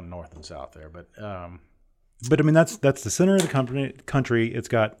 they're going north and south there, but But I mean, that's the center of the country. It's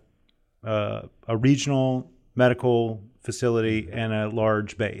got a regional medical facility and a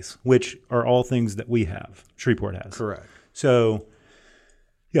large base, which are all things that we have. Shreveport has. correct. So,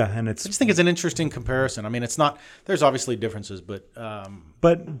 yeah, and I just think it's an interesting comparison. I mean, it's not. There's obviously differences, but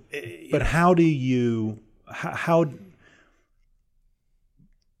but how do you how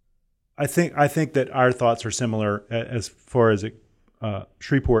I think that our thoughts are similar as far as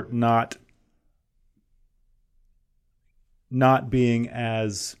Shreveport not being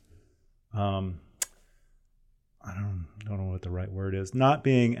as I don't know what the right word is, not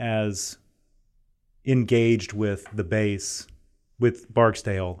being as engaged with the base, with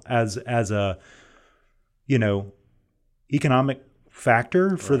Barksdale as a economic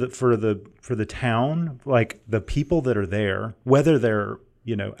factor for the town, like the people that are there, whether they're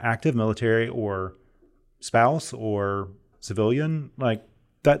active military or spouse or civilian, like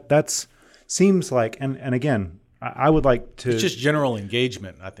that's seems like and again, I would like to. it's just general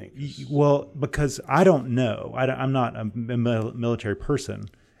engagement, I think. Well, because I don't know. I'm not a military person,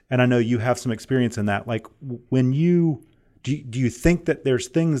 and I know you have some experience in that. Like, when do you think that there's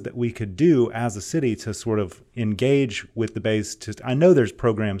things that we could do as a city to sort of engage with the base? I know there's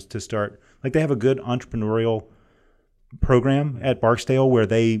programs to start. Like, they have a good entrepreneurial program at Barksdale where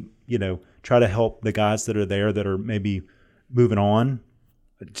they, try to help the guys that are there that are maybe moving on.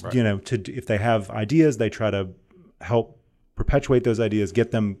 Right. If they have ideas, they try to help perpetuate those ideas,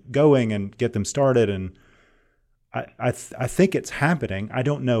 get them going and get them started. And I think it's happening. I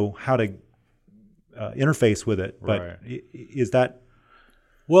don't know how to interface with it, but Right. Is that?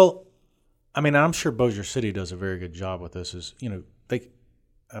 Well, I mean, I'm sure Bossier City does a very good job with this. The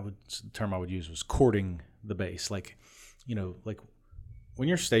term I would use was courting the base. Like when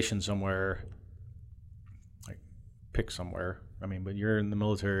you're stationed somewhere, like pick somewhere. I mean, but you're in the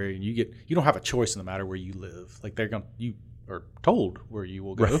military and you don't have a choice in the matter where you live. Like you are told where you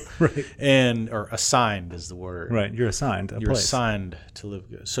will go, right. or assigned is the word. Right, you're assigned a You're place. assigned to live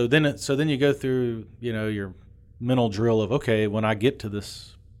good. So then you go through your mental drill of, okay, when I get to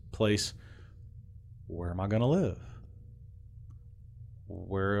this place, where am I going to live?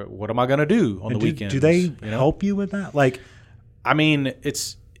 What am I going to do on the weekends? Do they help you with that? Like, I mean,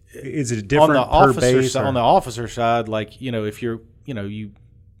 is it different per base? On the officer side, like, if you're, you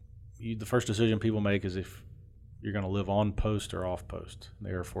the first decision people make is if you're going to live on post or off post. The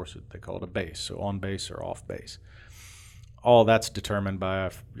Air Force, they call it a base, so on base or off base. All that's determined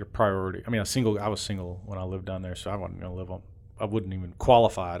by your priority. I mean, I was single when I lived down there, so I wasn't going to I wouldn't even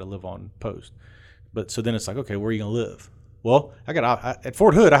qualify to live on post. But so then it's like, okay, where are you going to live? Well, at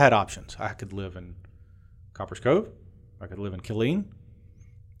Fort Hood, I had options. I could live in Copper's Cove. I could live in Killeen.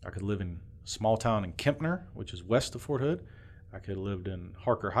 I could live in a small town in Kempner, which is west of Fort Hood. I could have lived in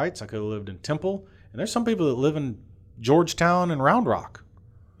Harker Heights. I could have lived in Temple. And there's some people that live in Georgetown and Round Rock,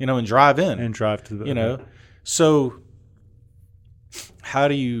 and drive in. And drive to the... So how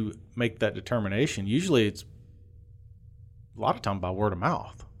do you make that determination? Usually it's a lot of time by word of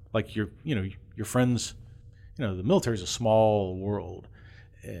mouth. Like your friends, the military is a small world.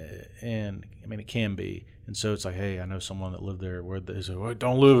 And I mean, it can be. And so it's like, hey, I know someone that lived there where they say, well,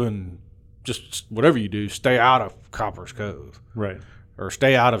 don't live in just whatever you do, stay out of Copper's Cove. Right. Or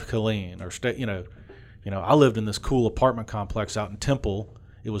stay out of Killeen, or stay, I lived in this cool apartment complex out in Temple.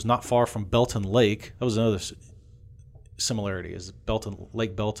 It was not far from Belton Lake. That was another similarity is Belton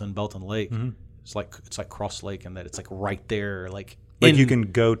Lake. Mm-hmm. It's like Cross Lake in that it's like right there. Like you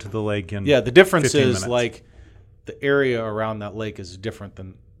can go to the lake in the difference is minutes. like the area around that lake is different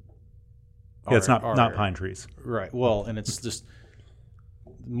than it's not pine trees. Right. Well, and it's just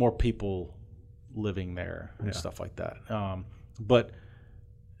more people living there and stuff like that. But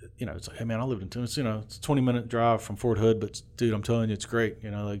it's like, hey man, I lived in it's it's a 20-minute drive from Fort Hood, but dude, I'm telling you, it's great.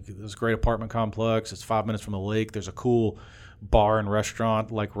 Like there's a great apartment complex. It's 5 minutes from the lake. There's a cool bar and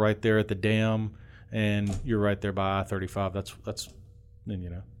restaurant like right there at the dam, and you're right there by I-35. That's then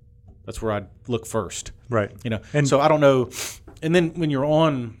That's where I'd look first. Right. And so I don't know. And then when you're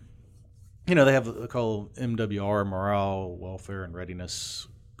on, they have a called MWR, Morale, Welfare, and Readiness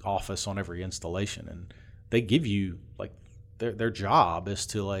office on every installation, and they give you like their job is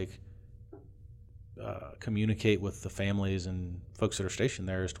to like communicate with the families and folks that are stationed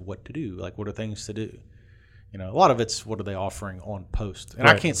there as to what to do, like what are things to do. A lot of it's what are they offering on post, and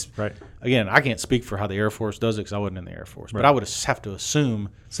I can't speak for how the Air Force does it because I wasn't in the Air Force, but I would have to assume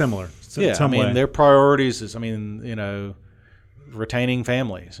similar. Their priorities is retaining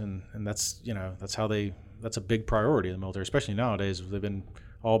families, and that's that's a big priority of the military, especially nowadays. They've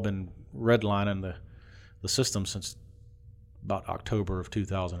all been redlining the system since about October of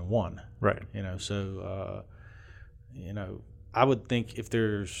 2001. Right. So I would think if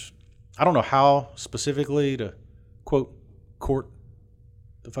there's, I don't know how specifically to quote court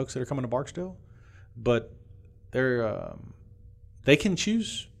the folks that are coming to Barksdale, but they can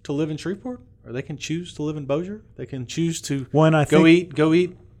choose to live in Shreveport, or they can choose to live in Bossier. They can choose to go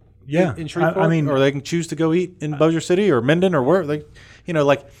eat. Yeah, in Shreveport, or they can choose to go eat in Bossier City or Minden or wherever they,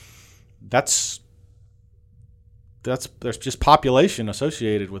 there's just population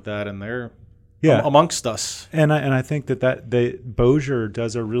associated with that, and they're amongst us. And I think that Bossier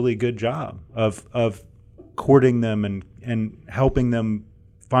does a really good job of courting them and helping them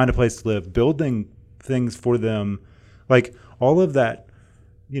find a place to live, building things for them, like all of that,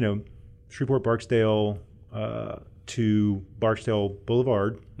 Shreveport, Barksdale, to Barksdale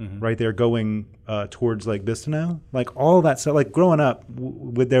Boulevard, right there, going towards Lake Bistineau, like all that stuff. Like growing up,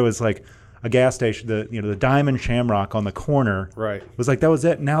 there was like a gas station, the Diamond Shamrock on the corner, right? Was like that was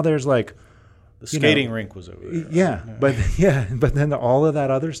it. Now there's like the skating rink was over there. Yeah, but then all of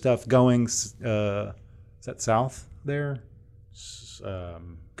that other stuff going. Is that south there?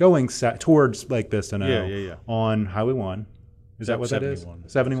 Going towards Lake Bistineau, on Highway 1. Is that what 71. That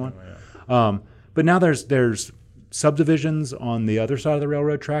is? 71. But now there's subdivisions on the other side of the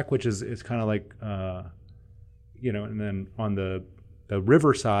railroad track, which is kind of like, and then on the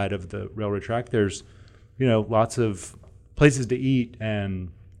river side of the railroad track, there's, lots of places to eat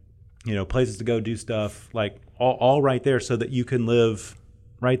and, places to go do stuff, like all right there, so that you can live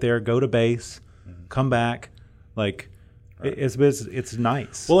right there, go to base, come back, like it's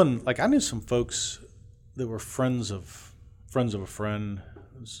nice. Well, and like I knew some folks that were friends of a friend.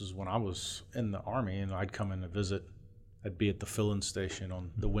 This is when I was in the Army, and I'd come in to visit. I'd be at the filling station on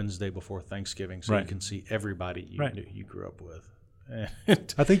the Wednesday before Thanksgiving, so you can see everybody you grew up with.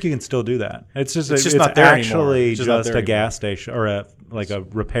 I think you can still do that. It's just not there actually anymore. just a gas station or a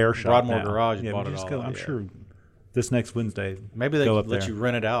repair shop. Broadmoor Garage bought it all. I'm sure this next Wednesday. Maybe they let you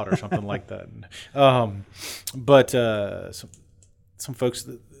rent it out or something like that. But some folks,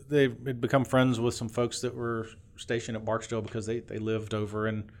 they had become friends with some folks that were stationed at Barksdale because they lived over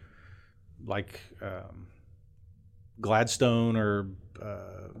in like Gladstone or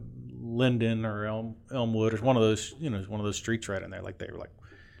Linden or Elmwood, or one of those, one of those streets right in there. Like they were like,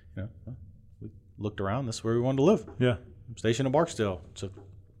 we looked around. This is where we wanted to live. Yeah, I'm stationed in Barksdale. It's a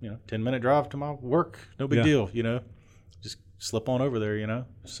 10-minute drive to my work. No big deal. Just slip on over there.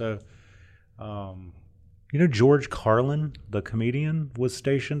 So. George Carlin, the comedian, was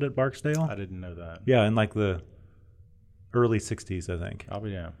stationed at Barksdale. I didn't know that. Yeah, in like the early 60s, I think. I'll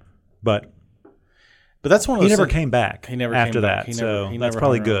be damned. But that's one of those. He never came back. He never after came that. Back. So that's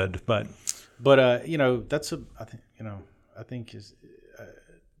probably good. But that's I think is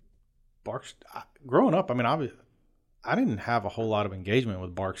Barksdale. Growing up, I didn't have a whole lot of engagement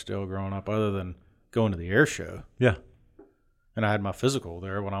with Barksdale growing up, other than going to the air show. Yeah. And I had my physical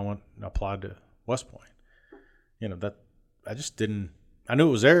there when I went and applied to West Point. That I just didn't. I knew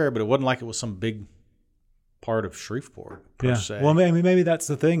it was there, but it wasn't like it was some big part of Shreveport per se. Well, maybe that's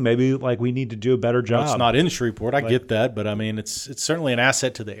the thing. Maybe like we need to do a better job. It's not in Shreveport. I get that, but it's certainly an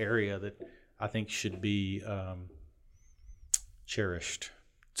asset to the area that I think should be cherished.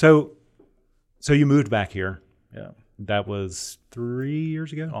 So you moved back here. Yeah, that was 3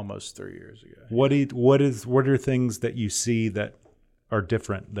 years ago. Almost 3 years ago. What are things that you see that are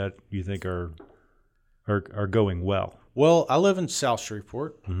different that you think are going well? Well, I live in South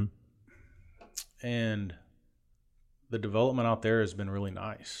Shreveport, and the development out there has been really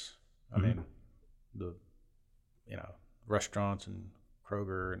nice. I mean, the restaurants and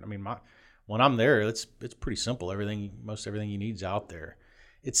Kroger, and when I'm there, it's pretty simple. Most everything you need's out there.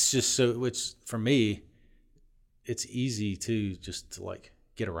 It's just for me, it's easy to like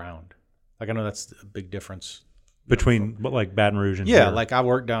get around. Like I know that's a big difference between like Baton Rouge and here. Here. Like I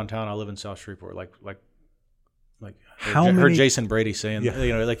work downtown. I live in South Shreveport. Like how heard Jason Brady saying,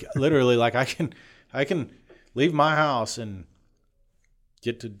 like literally, like I can leave my house and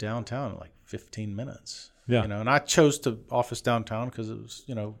get to downtown in like 15 minutes. Yeah. You know, and I chose to office downtown because it was,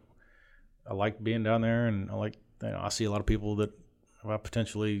 you know, I like being down there, and I like, you know, I see a lot of people that I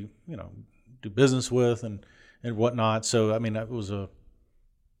potentially, you know, do business with and whatnot. So I mean, it was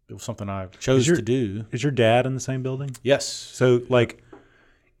something I chose to do. Is your dad in the same building? Yes. So like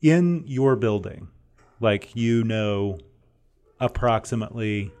in your building, like, you know,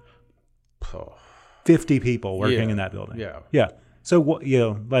 approximately 50 people working in that building. Yeah. Yeah. So what, you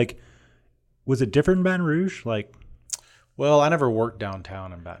know, like, was it different in Baton Rouge? Like, well, I never worked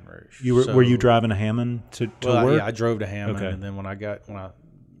downtown in Baton Rouge. Were you driving to Hammond to work? Yeah, I drove to Hammond, Okay. and then when I got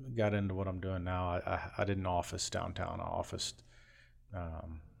into what I'm doing now, I didn't office downtown. I officed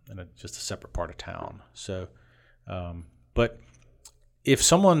in just a separate part of town. So, but if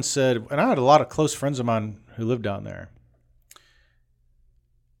someone said, and I had a lot of close friends of mine who lived down there,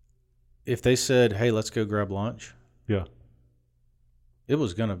 if they said, "Hey, let's go grab lunch," Yeah. it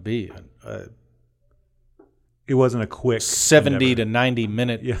was going to be It wasn't a quick 70 endeavor. to 90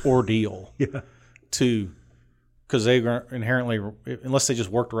 minute ordeal. Yeah. Because they were inherently, unless they just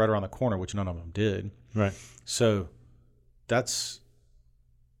worked right around the corner, which none of them did. Right. So that's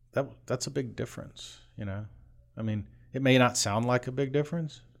a big difference, you know. I mean, it may not sound like a big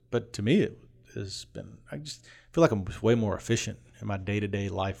difference, but to me it has been, I just feel like I'm way more efficient in my day-to-day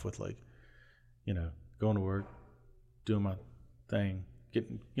life with, like, you know, going to work, doing my thing,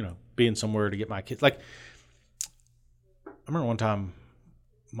 getting, you know, being somewhere to get my kids. Like, I remember one time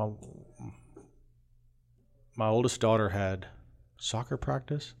my oldest daughter had soccer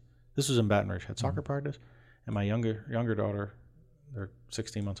practice. This was in Baton Rouge, had soccer practice, and my younger daughter, they're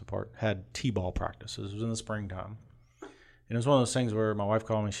 16 months apart, had t-ball practice. This was in the springtime. And it was one of those things where my wife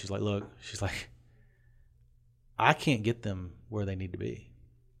called me, she's like, look, I can't get them where they need to be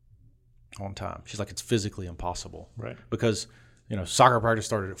on time. She's like, it's physically impossible. Right. Because, you know, soccer practice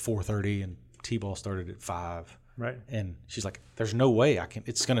started at 4:30 and t-ball started at 5. Right. And she's like, there's no way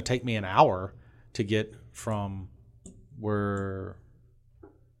it's going to take me an hour to get from where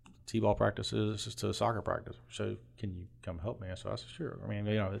t-ball practice is to soccer practice. So can you come help me? So I said, sure. I mean,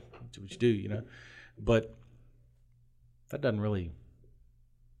 you know, do what you do, you know. But that doesn't really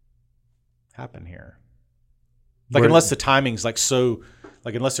happen here. Like, unless the timing's like so,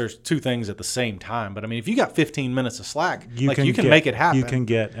 like, unless there's two things at the same time. But I mean, if you got 15 minutes of slack, you can make it happen. You can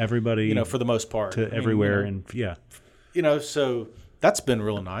get everybody, you know, for the most part, to everywhere. You know, and yeah, you know, so that's been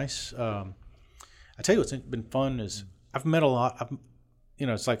real nice. I tell you what's been fun is I've met a lot. You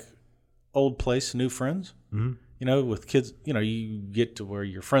know, it's like old place, new friends. Mm-hmm. You know, with kids, you know, you get to where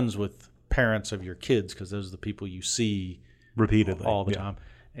you're friends with parents of your kids because those are the people you see repeatedly all the time.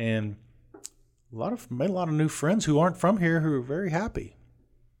 And made a lot of new friends who aren't from here who are very happy,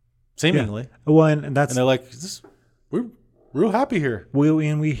 seemingly. Yeah. Well, and they're like, we're real happy here.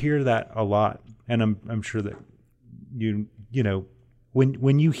 We hear that a lot, and I'm sure that you know,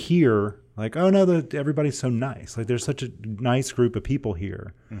 when you hear, like, oh no, everybody's so nice, like there's such a nice group of people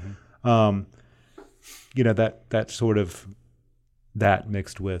here. Mm-hmm. You know, that sort of, that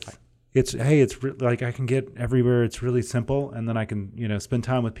mixed with, it's like I can get everywhere. It's really simple, and then I can, you know, spend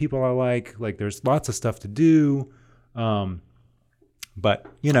time with people I like. Like, there's lots of stuff to do. But,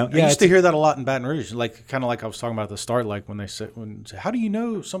 you know, I used to hear that a lot in Baton Rouge, like, kind of like I was talking about at the start, like when they say, how do you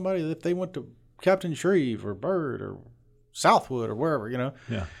know somebody if they went to Captain Shreve or Byrd or Southwood or wherever, you know?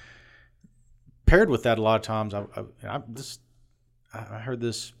 Yeah. Paired with that, a lot of times, I heard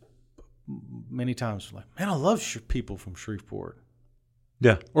this many times, like, man, I love people from Shreveport.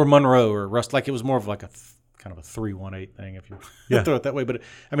 Yeah. Or Monroe or Rust. Like, it was more of like a kind of a 318 thing, if you throw it that way. But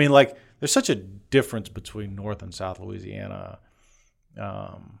I mean, like, there's such a difference between North and South Louisiana in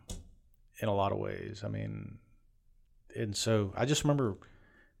a lot of ways. I mean, and so I just remember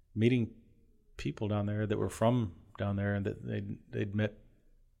meeting people down there that were from down there, and that they'd met,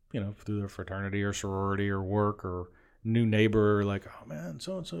 you know, through their fraternity or sorority or work, or new neighbor, like, oh man,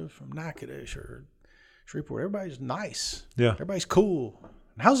 so and so from Natchitoches or Shreveport. Everybody's nice. Yeah. Everybody's cool.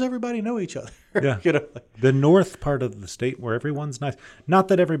 And how's everybody know each other? Yeah. You know, like, the north part of the state where everyone's nice. Not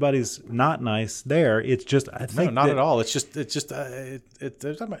that everybody's not nice there. It's just, I think no, not at all. It's just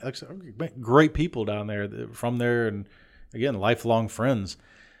there's like great people down there from there, and again, lifelong friends.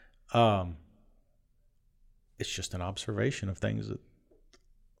 It's just an observation of things that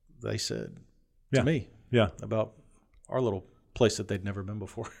they said to me. Yeah. About our little place that they'd never been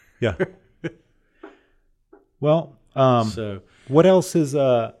before. Yeah. Well, so what else is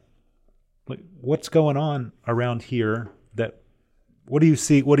like, what's going on around here? What do you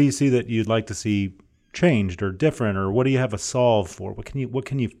see that you'd like to see changed or different, or what do you have a solve for? What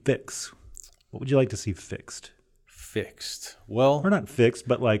can you fix? What would you like to see fixed? fixed. Well, Or not fixed,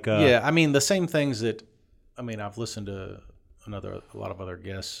 but like yeah, I mean the same things that I've listened to a lot of other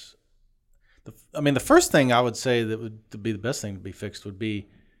guests. The first thing I would say that would be the best thing to be fixed would be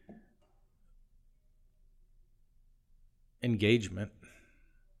engagement.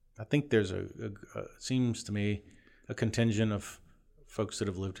 I think there's seems to me a contingent of folks that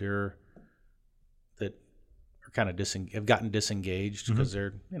have lived here that are kind of have gotten disengaged because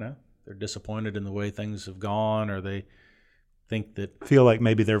they're disappointed in the way things have gone, or they think that feel like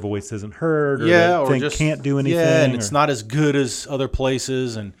maybe their voice isn't heard, or or think just can't do anything. Yeah, and it's not as good as other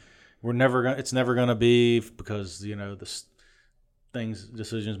places, and it's never gonna be because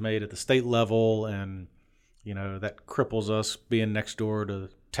decisions made at the state level, and that cripples us being next door to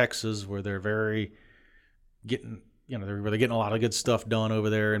Texas, where they're they're getting a lot of good stuff done over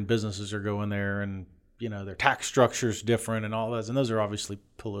there, and businesses are going there, and their tax structure's different and all that, and those are obviously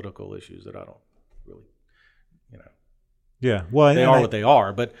political issues that I don't really, Yeah, well, they are what they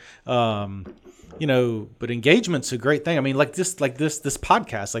are, but but engagement's a great thing. I mean, like this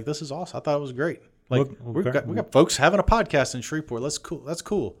podcast, like this is awesome. I thought it was great. Like we got folks having a podcast in Shreveport. That's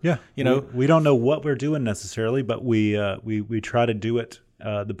cool. Yeah, we don't know what we're doing necessarily, but we try to do it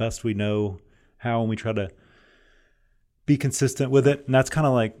the best we know how, and we try to be consistent with it. And that's kind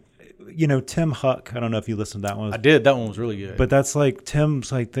of like, Tim Huck. I don't know if you listened to that one. I did. That one was really good. But that's like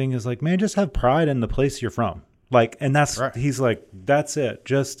Tim's like thing is like, man, just have pride in the place you're from. Like, and that's right. He's like, that's it.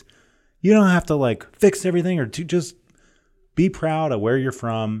 Just you don't have to like fix everything, or to just be proud of where you're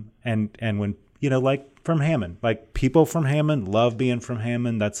from. And when like from Hammond, like people from Hammond love being from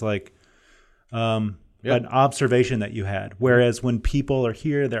Hammond. That's like an observation that you had. Whereas when people are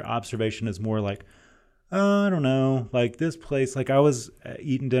here, their observation is more like, I don't know, like this place. Like I was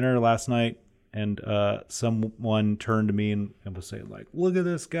eating dinner last night, and someone turned to me and was saying, like, look at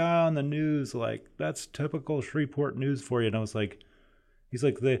this guy on the news. Like, that's typical Shreveport news for you. And I was like, he's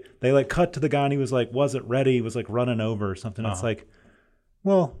like, they like cut to the guy, and he was like, wasn't ready. He was like running over or something. It's like,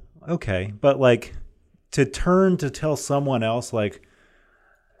 well, okay. But like to turn to tell someone else, like,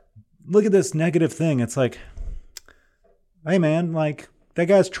 look at this negative thing. It's like, hey man, like that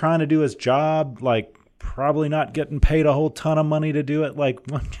guy's trying to do his job, like probably not getting paid a whole ton of money to do it. Like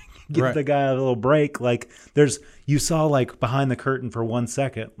give the guy a little break. Like you saw like behind the curtain for 1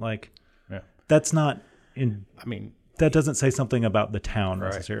 second. Like that's not that doesn't say something about the town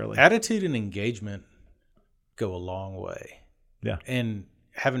necessarily. Attitude and engagement go a long way. Yeah. And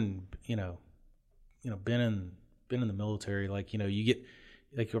having, been in the military, like, you get,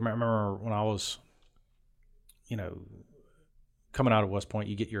 like, I remember when I was, coming out of West Point,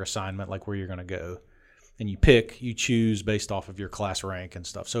 you get your assignment, like where you're going to go, and you choose based off of your class rank and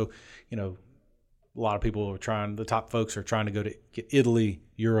stuff. So, a lot of people the top folks are trying to go to Italy,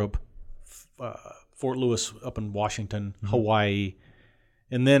 Europe, Fort Lewis up in Washington, Hawaii,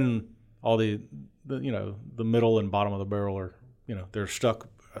 and then all the middle and bottom of the barrel are, they're stuck.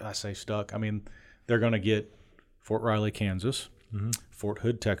 I say stuck. I mean, they're going to get Fort Riley, Kansas, Fort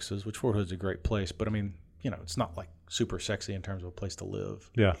Hood, Texas, which Fort Hood's a great place, but I mean, it's not like super sexy in terms of a place to live.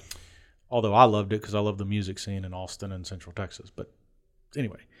 Yeah. Although I loved it because I love the music scene in Austin and Central Texas. But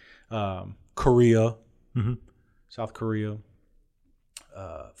anyway, Korea, South Korea,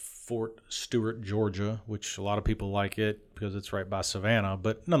 Fort Stewart, Georgia, which a lot of people like it because it's right by Savannah.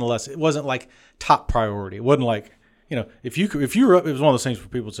 But nonetheless, it wasn't like top priority. It wasn't like, if you were up, it was one of those things where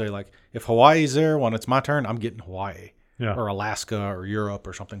people would say like, if Hawaii's there when it's my turn, I'm getting Hawaii or Alaska or Europe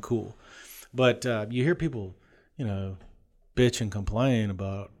or something cool. But you hear people, bitch and complain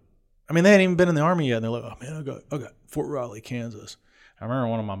about. I mean, they hadn't even been in the Army yet, and they're like, "Oh man, I got Fort Riley, Kansas." I remember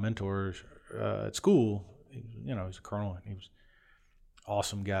one of my mentors at school. He's a colonel, and he was an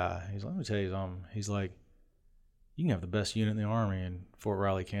awesome guy. He's like, "Let me tell you something." He's like, "You can have the best unit in the Army in Fort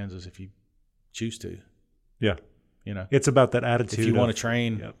Riley, Kansas, if you choose to." Yeah, it's about that attitude. If you want to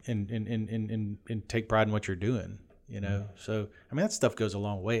train and take pride in what you're doing, So I mean, that stuff goes a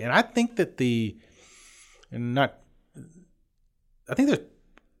long way, and I think that I think there's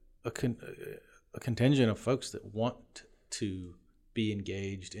a contingent of folks that want to be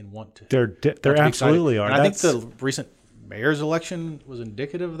engaged and want to. There absolutely are. And I think the recent mayor's election was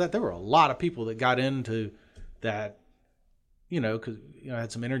indicative of that. There were a lot of people that got into that, because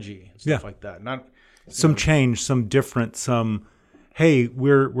had some energy and stuff like that. Not some change, some different, some. Hey,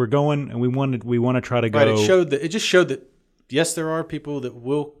 we're going, and we want to try to go. Right. It just showed that yes, there are people that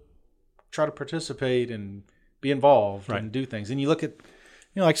will try to participate and be involved and do things. And you look at,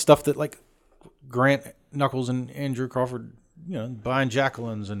 like stuff that like Grant Nuckols and Andrew Crawford, buying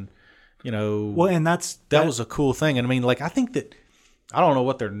Jacqueline's and, Well, and that was a cool thing. And I mean, like, I think that, I don't know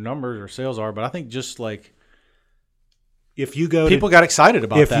what their numbers or sales are, but I think just like if you go people got excited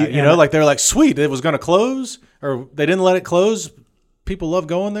about if that. you- You know, and- like they were like, sweet, it was going to close, or they didn't let it close. People love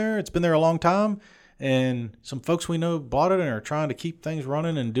going there. It's been there a long time, and some folks we know bought it and are trying to keep things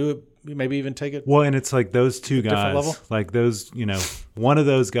running and do it. Maybe even take it. well, and it's like those two different guys, level? like those, one of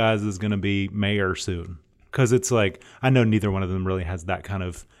those guys is going to be mayor soon. Because it's like, I know neither one of them really has that kind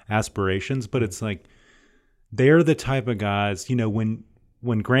of aspirations, but it's like they're the type of guys, when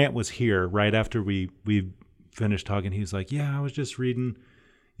Grant was here, right after we finished talking, he was like, yeah, I was just reading,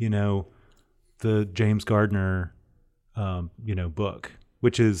 the James Gardner, book,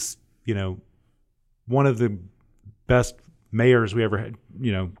 which is, one of the best mayors we ever had,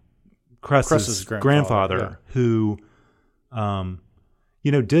 Cress's grandfather who,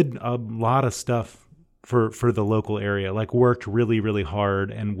 did a lot of stuff for the local area, like worked really, really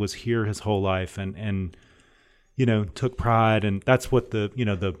hard and was here his whole life and took pride. And that's what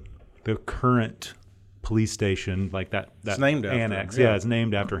the current police station, like that It's named after annex. him, yeah. Yeah, it's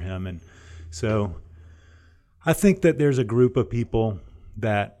named after him. And so I think that there's a group of people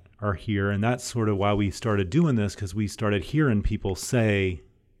that are here, and that's sort of why we started doing this, because we started hearing people say,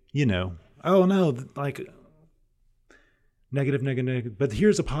 oh no, like negative, but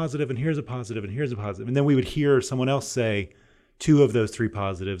here's a positive, and here's a positive, and here's a positive. And then we would hear someone else say 2 of those 3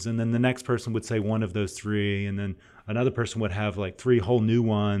 positives, and then the next person would say 1 of those 3, and then another person would have like 3 whole new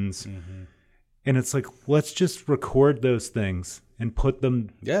ones. Mm-hmm. And it's like, let's just record those things and put them.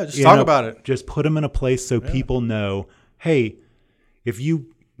 Yeah, just talk about it. Just put them in a place so people know, hey, if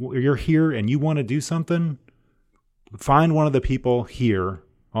you're here and you want to do something, find one of the people here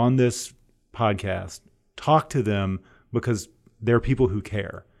on this podcast, talk to them, because they're people who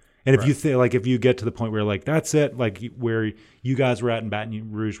care. And if you think, like, if you get to the point where like, that's it, like where you guys were at in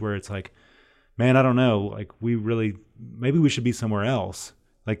Baton Rouge, where it's like, man, I don't know, like maybe we should be somewhere else.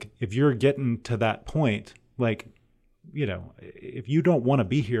 Like if you're getting to that point, like, if you don't want to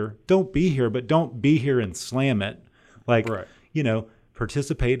be here, don't be here, but don't be here and slam it. Like,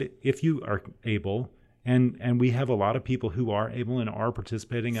 participate if you are able. And we have a lot of people who are able and are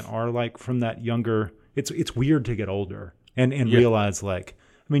participating and are like from that younger. It's weird to get older and realize, like,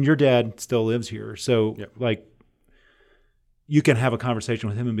 I mean, your dad still lives here, so like you can have a conversation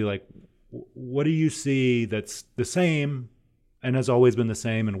with him and be like, what do you see that's the same and has always been the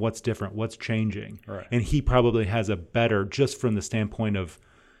same, and what's different, what's changing? Right. And he probably has a better, just from the standpoint of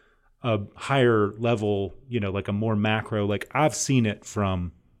a higher level, like a more macro, like I've seen it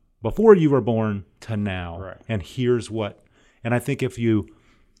from before you were born to now. Right. And here's what, and I think if you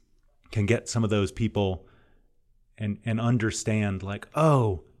can get some of those people and understand, like,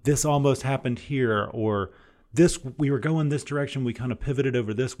 oh, this almost happened here, or this, we were going this direction, we kind of pivoted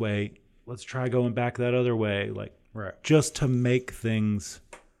over this way, let's try going back that other way, like, just to make things,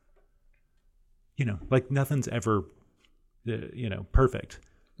 like nothing's ever, perfect.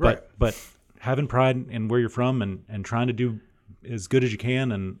 Right. But having pride in where you're from and trying to do as good as you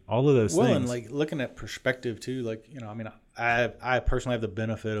can and all of those things. Well, and like looking at perspective too, like, I mean, I personally have the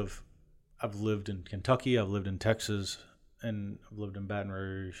benefit of, I've lived in Kentucky, I've lived in Texas, and I've lived in Baton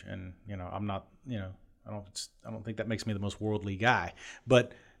Rouge, and I'm not, I don't think that makes me the most worldly guy,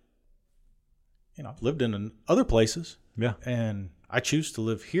 but I've lived in other places, and I choose to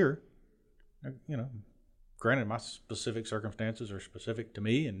live here. Granted, my specific circumstances are specific to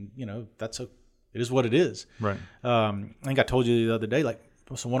me, and it is what it is. Right. I think I told you the other day, like,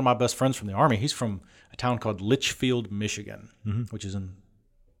 so one of my best friends from the Army, he's from a town called Litchfield, Michigan, which is in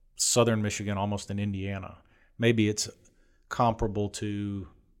southern Michigan, almost in Indiana. Maybe it's comparable to,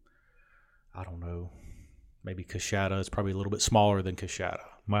 I don't know, maybe Coshada. It's probably a little bit smaller than Coshada.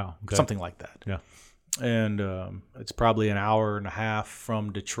 Wow. Okay. Something like that. Yeah. And it's probably an hour and a half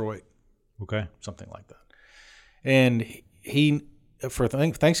from Detroit. Okay. Something like that. And he for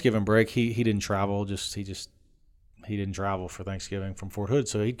Thanksgiving break, he didn't travel. He didn't travel for Thanksgiving from Fort Hood,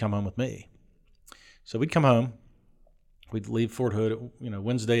 so he'd come home with me. So we'd come home. We'd leave Fort Hood,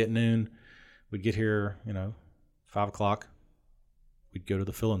 Wednesday at noon. We'd get here, 5 o'clock. We'd go to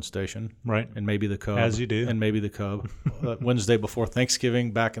the filling station, right, and maybe the Cub, as you do, and maybe the Cub. Wednesday before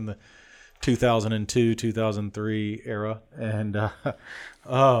Thanksgiving, back in the 2002, 2003 era, and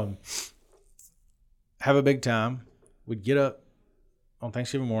have a big time. We'd get up on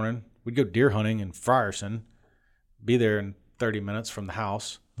Thanksgiving morning. We'd go deer hunting in Frierson, be there in 30 minutes from the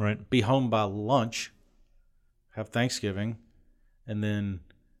house, right, be home by lunch, have Thanksgiving, and then,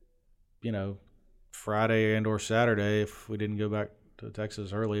 Friday and or Saturday, if we didn't go back to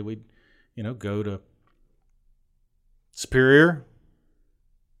Texas early, we'd, go to Superior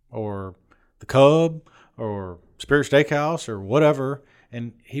or the Cub or Spirit Steakhouse or whatever.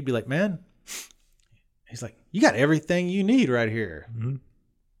 And he'd be like, man, He's like, you got everything you need right here. Mm-hmm.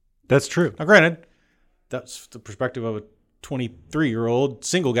 That's true. Now, granted, that's the perspective of a 23-year-old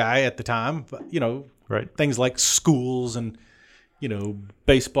single guy at the time. But, Right. things like schools and,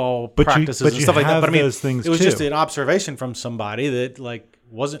 baseball practices and stuff like that. But I mean, those things it was too. just an observation from somebody that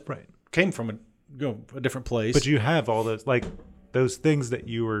wasn't came from a different place. But you have all those those things that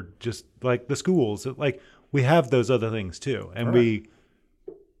you were just like the schools. We have those other things too, and we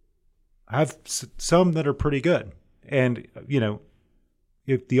have some that are pretty good. And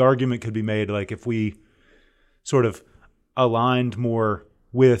if the argument could be made, if we sort of aligned more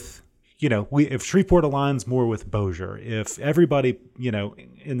with, if Shreveport aligns more with Bossier, if everybody,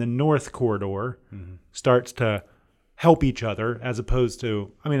 in the North Corridor starts to help each other, as opposed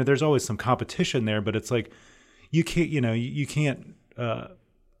to, there's always some competition there, but it's like, you can't, you can't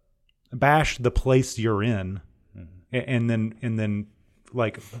bash the place you're in and then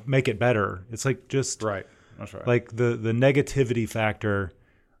make it better. It's just right. That's right. The negativity factor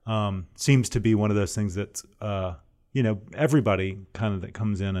seems to be one of those things that's, everybody kind of that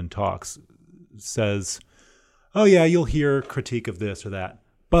comes in and talks says, oh yeah, you'll hear critique of this or that,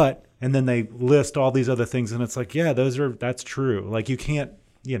 and then they list all these other things, and it's that's true. You can't,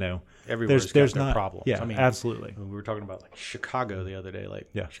 Everywhere's there's got their not problems. Yeah, absolutely. We were talking about Chicago the other day.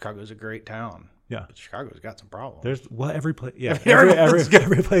 Chicago's a great town. Yeah, but Chicago's got some problems. There's every place. Yeah,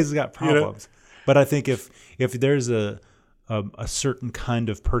 every place has got problems. But I think if there's a certain kind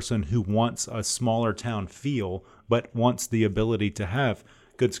of person who wants a smaller town feel, but wants the ability to have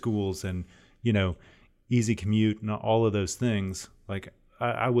good schools and easy commute and all of those things,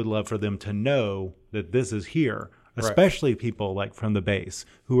 I would love for them to know that this is here. Especially people from the base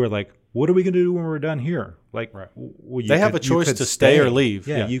who are what are we going to do when we're done here? Well, they have a choice to stay or leave.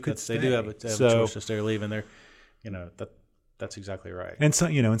 Yeah, you could. They do have a choice to stay or leave, and they're, that's exactly right. And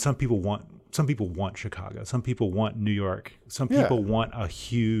some people want Chicago. Some people want New York. Some people want a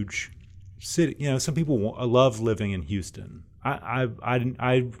huge city. Some people love living in Houston.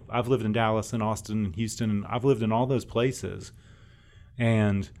 I've lived in Dallas and Austin and Houston, and I've lived in all those places,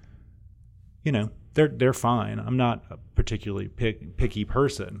 and they're fine. I'm not a particularly picky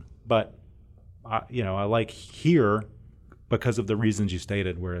person, but I like here because of the reasons you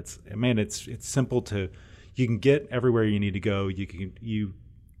stated, where it's simple to, you can get everywhere you need to go. You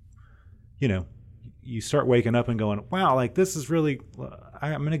start waking up and going, wow, this is really,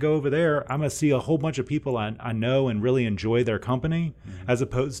 I'm going to go over there. I'm going to see a whole bunch of people I know and really enjoy their company, as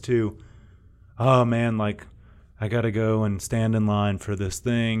opposed to, oh man, I got to go and stand in line for this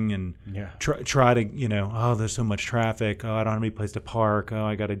thing and try to, oh, there's so much traffic. Oh, I don't have any place to park. Oh,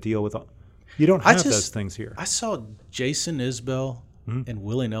 I got to deal with all. You don't have those things here. I saw Jason Isbell and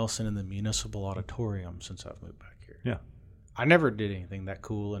Willie Nelson in the Municipal Auditorium since I've moved back here. Yeah. I never did anything that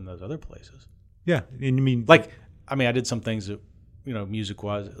cool in those other places. Yeah. And I did some things that,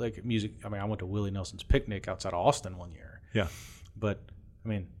 music-wise, music. I went to Willie Nelson's Picnic outside of Austin one year. Yeah. But,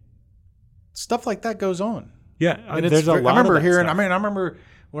 stuff like that goes on. Yeah, and there's a lot. I remember hearing. Stuff. I remember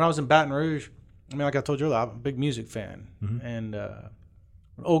when I was in Baton Rouge. Like I told you earlier, I'm a big music fan, and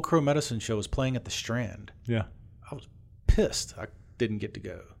when Old Crow Medicine Show was playing at the Strand. Yeah, I was pissed. I didn't get to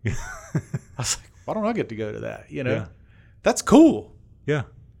go. I was like, why don't I get to go to that? That's cool. Yeah,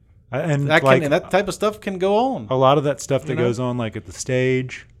 and that type of stuff can go on. A lot of that stuff that goes on, at the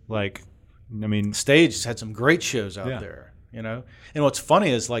stage, Stage had some great shows out there. And what's funny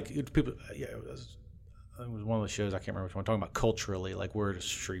is people. It was one of the shows, I can't remember which one, talking about culturally, where does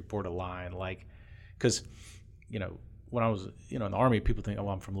Shreveport align? Because, when I was, in the Army, people think, oh,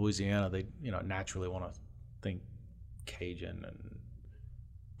 I'm from Louisiana. They, naturally want to think Cajun and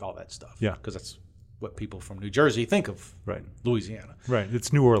all that stuff. Yeah. Because that's what people from New Jersey think of Louisiana. Right.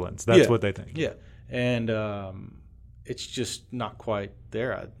 It's New Orleans. That's what they think. Yeah. And it's just not quite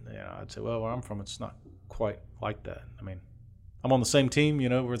there. I'd say, well, where I'm from, it's not quite like that. I'm on the same team, we're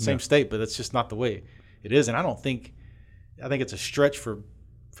in the same state, but that's just not the way it is. And I think it's a stretch for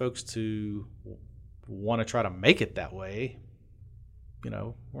folks to want to try to make it that way.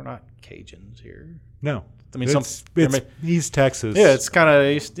 We're not Cajuns here. No. It's East Texas. Yeah, it's kind of,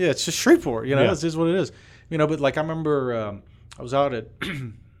 it's just Shreveport, It's just what it is. But I remember I was out at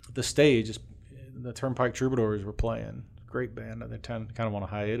the stage, the Turnpike Troubadours were playing. Great band. They're kind of on a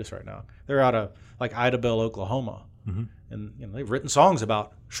hiatus right now. They're out of Idabel, Oklahoma. Mm-hmm. And they've written songs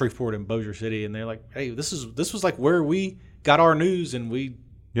about Shreveport and Bossier City, and they're like, hey, this was where we got our news, and we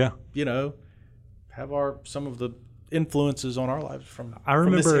have some of the influences on our lives from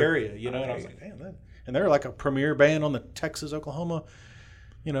this area, And I was like, damn, and they're like a premier band on the Texas, Oklahoma,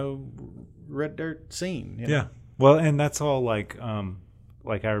 red dirt scene. Yeah. Well, and that's all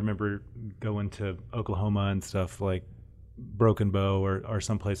like I remember going to Oklahoma and stuff, like Broken Bow or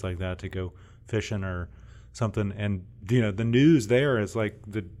someplace like that to go fishing or something, and the news there is like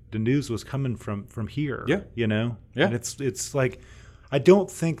the news was coming from here. Yeah. And it's like I don't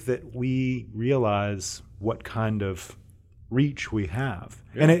think that we realize what kind of reach we have.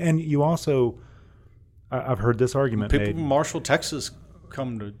 Yeah. And you also, I've heard this argument People made. from Marshall, Texas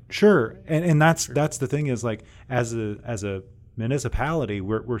come to. Sure. And that's the thing is, like, as a municipality,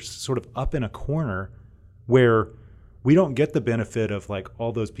 we're sort of up in a corner where we don't get the benefit of like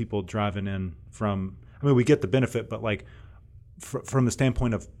all those people driving in from, I mean, we get the benefit, but like from the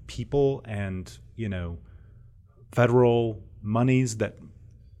standpoint of people and, federal monies that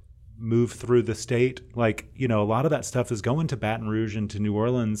move through the state, like, a lot of that stuff is going to Baton Rouge and to New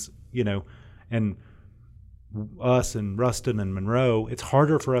Orleans, and us and Ruston and Monroe, it's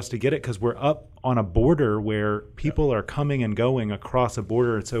harder for us to get it because we're up on a border where people are coming and going across a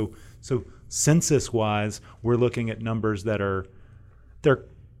border. And so census wise, we're looking at numbers that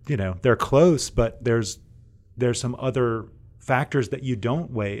they're close, but there's some other factors that you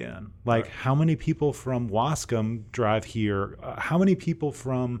don't weigh in. Like how many people from Wascom drive here? How many people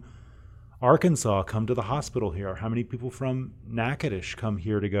from Arkansas come to the hospital here? How many people from Natchitoches come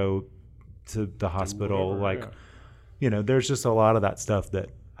here to go to the hospital? There's just a lot of that stuff that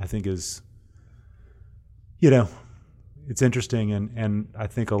I think is, it's interesting. And I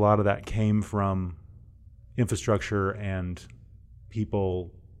think a lot of that came from infrastructure and people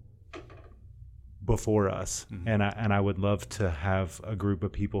before us. Mm-hmm. And I would love to have a group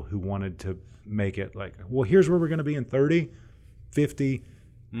of people who wanted to make it like, well, here's where we're going to be in 30, 50,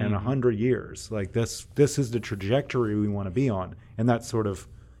 and 100 years. Like this is the trajectory we want to be on. And that's sort of,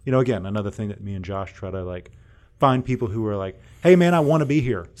 again, another thing that me and Josh try to like find people who are like, hey man, I want to be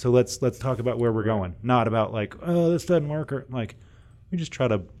here. So let's talk about where we're going. Not about like, oh, this doesn't work, or like, we just try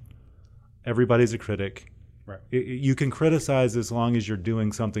to, everybody's a critic. Right. You can criticize as long as you're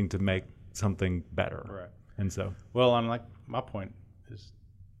doing something to make something better. Right. And so, well, I'm like, my point is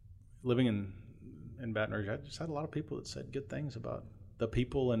living in Baton Rouge, I just had a lot of people that said good things about the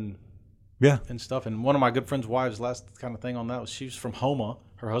people and stuff. And one of my good friend's wives, last kind of thing on that was she was from Houma.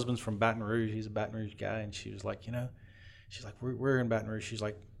 Her husband's from Baton Rouge. He's a Baton Rouge guy. And she was like, she's like, we're in Baton Rouge. She's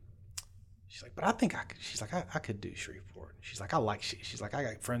like, but I think I could do Shreveport. She's like, she's like, I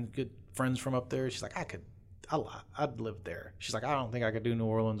got good friends from up there. She's like, I'd live there. She's like, I don't think I could do New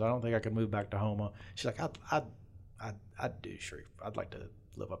Orleans. I don't think I could move back to Houma. She's like, I'd do Shreveport. I'd like to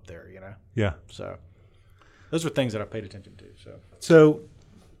live up there, Yeah. So those are things that I paid attention to. So,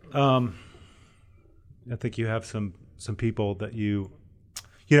 I think you have some people that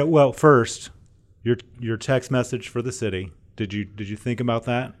well, first, your text message for the city. Did you think about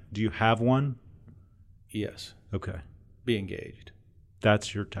that? Do you have one? Yes. Okay. Be engaged.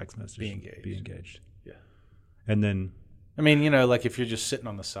 That's your text message. Be engaged. Be engaged. Yeah. And then, I mean, like if you're just sitting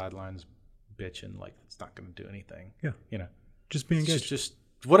on the sidelines bitching, like it's not going to do anything. Yeah. Just be engaged. Just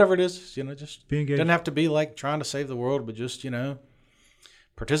whatever it is, just be engaged. Doesn't have to be like trying to save the world, but just,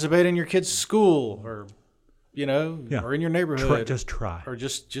 participate in your kid's school or, or in your neighborhood. Just try. Or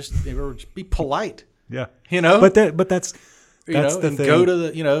just be polite. Yeah. But that's the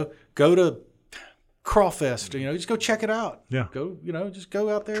thing. Go to Crawfest, just go check it out. Yeah. Go, just go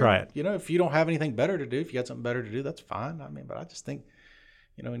out there. Try it. If you don't have anything better to do, if you got something better to do, that's fine. I mean, but I just think,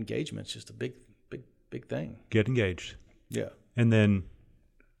 engagement's just a big thing. Get engaged. Yeah. And then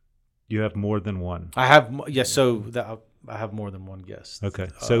you have more than one. I have, yes. So I have more than one guest. Okay.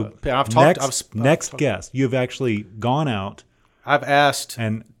 So next guest, you've actually gone out. I've asked,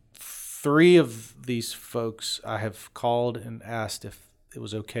 and 3 of these folks I have called and asked if it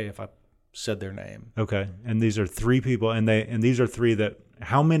was okay if I said their name. Okay. And these are 3 people, and these are 3 that.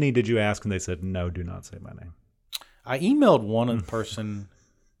 How many did you ask? And they said no, do not say my name. I emailed one person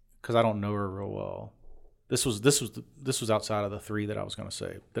because I don't know her real well. This was outside of the 3 that I was going to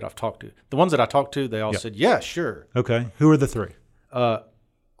say that I've talked to. The ones that I talked to, they all said, yeah, sure. Okay. Who are the 3?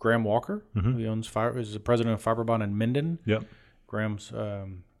 Graham Walker, who is the president of Fiberbond in Minden. Yep. Graham's,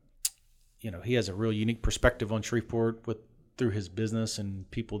 he has a real unique perspective on Shreveport through his business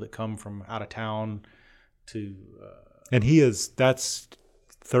and people that come from out of town to. And that's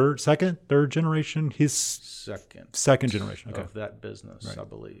third generation. His second generation. Okay. Of that business, right. I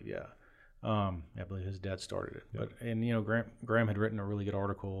believe. Yeah. I believe his dad started it, yep. Graham had written a really good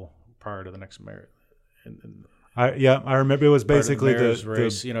article prior to the next mayor. I remember it was basically the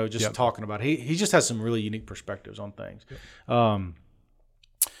race, just talking about it. He just has some really unique perspectives on things. Yep.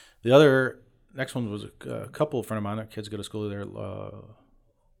 The other next one was a couple of friend of mine. Their kids go to school there,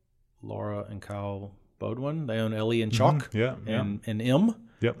 Laura and Kyle Bodwin. They own Ellie and Chalk. Yeah, and M.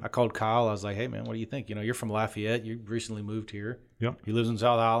 Yep. I called Kyle. I was like, hey, man, what do you think? You're from Lafayette. You recently moved here. Yep. He lives in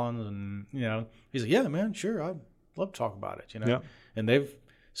South Island. And, he's like, yeah, man, sure. I'd love to talk about it, Yep. And they've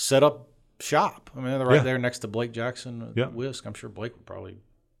set up shop. I mean, they're right Yeah. there next to Blake Jackson Yep. Whisk. I'm sure Blake would probably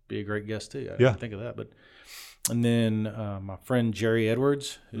be a great guest, too. I Yeah. didn't think of that. And then my friend Jerry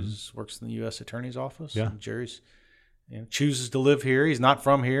Edwards, who works in the U.S. Attorney's Office. Yeah. And Jerry's chooses to live here. He's not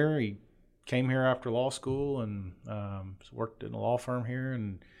from here. He came here after law school and worked in a law firm here.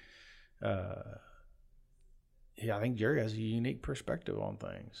 And I think Jerry has a unique perspective on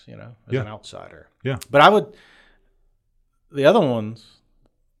things, as an outsider. Yeah. But the other ones,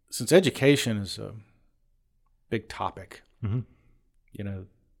 since education is a big topic,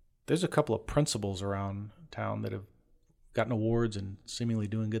 there's a couple of principals around town that have gotten awards and seemingly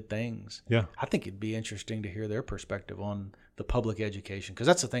doing good things. Yeah. I think it'd be interesting to hear their perspective on the public education, because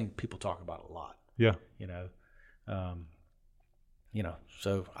that's the thing people talk about a lot. Yeah.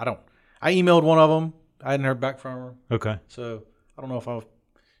 So I emailed one of them. I hadn't heard back from her. Okay. So I don't know if I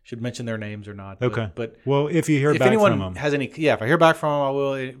should mention their names or not. Okay. But well, if you hear if back anyone from them, has any, if I hear back from them, I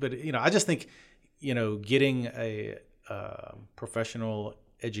will. But I just think, getting a professional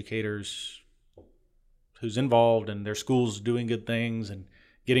educators who's involved in their schools doing good things and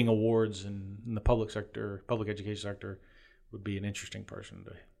getting awards in the public education sector, would be an interesting person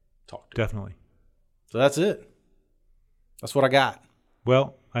to talk to. Definitely. So that's it. That's what I got.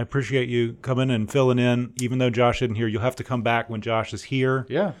 Well, I appreciate you coming and filling in. Even though Josh isn't here, you'll have to come back when Josh is here.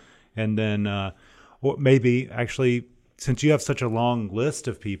 Yeah. And then or maybe actually, since you have such a long list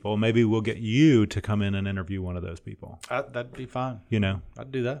of people, maybe we'll get you to come in and interview one of those people. That'd be fine.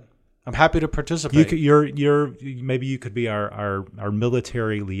 I'd do that. I'm happy to participate. Maybe you could be our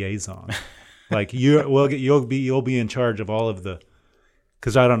military liaison. Like you'll be in charge of all of the,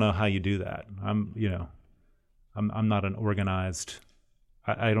 because I don't know how you do that. I'm not an organized.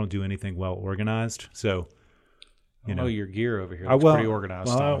 I don't do anything well organized. So, your gear over here looks pretty organized.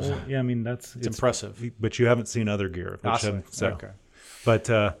 Yeah, I mean it's impressive. But you haven't seen other gear. Okay.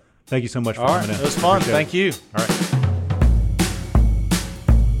 But thank you so much for coming in. It was fun. Thank you. All right.